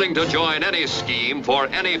 willing to join any scheme for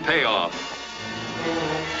any payoff.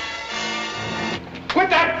 Quit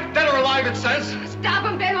that! Dead or alive, it says. Stop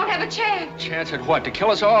him, they won't have a chance. Chance at what? To kill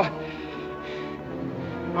us all? All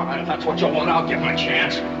right, if that's what you want, I'll give him a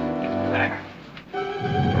chance. There.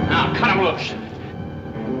 Now, cut him loose.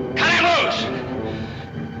 Cut him loose!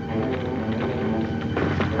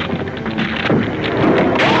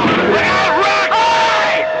 Look out, Rock!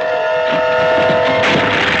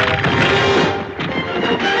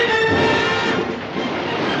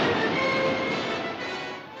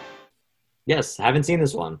 Yes, haven't seen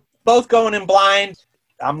this one. Both going in blind.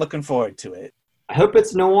 I'm looking forward to it. I hope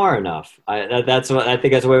it's noir enough. I think that's what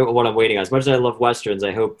I'm waiting on. As much as I love westerns,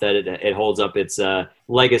 I hope that it holds up its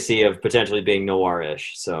legacy of potentially being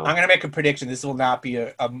noir-ish. So I'm going to make a prediction. This will not be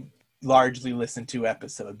a largely listened to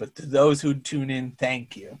episode, but to those who tune in,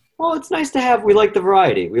 thank you. well, it's nice to have. We like the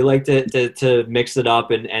variety. We like to mix it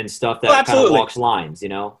up and stuff that kind of absolutely. walks lines. You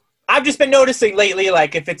know. I've just been noticing lately,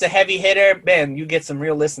 like, if it's a heavy hitter, man, you get some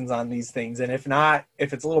real listens on these things. And if not,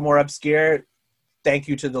 if it's a little more obscure, thank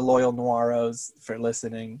you to the loyal Noiros for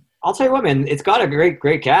listening. I'll tell you what, man, it's got a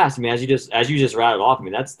great cast. I mean, as you just rattled off, I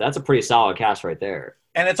mean, that's a pretty solid cast right there.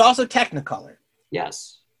 And it's also Technicolor.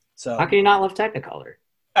 Yes. So How can you not love Technicolor?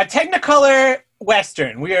 a Technicolor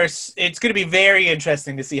Western. It's going to be very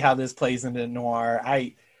interesting to see how this plays into noir.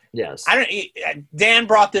 Yes. Dan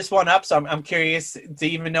brought this one up, so I'm curious to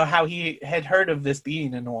even know how he had heard of this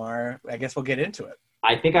being a noir. I guess we'll get into it.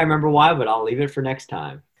 I think I remember why, but I'll leave it for next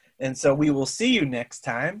time. And so we will see you next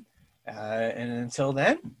time. And until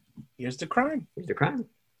then, here's the crime. Here's the crime.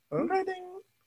 All right.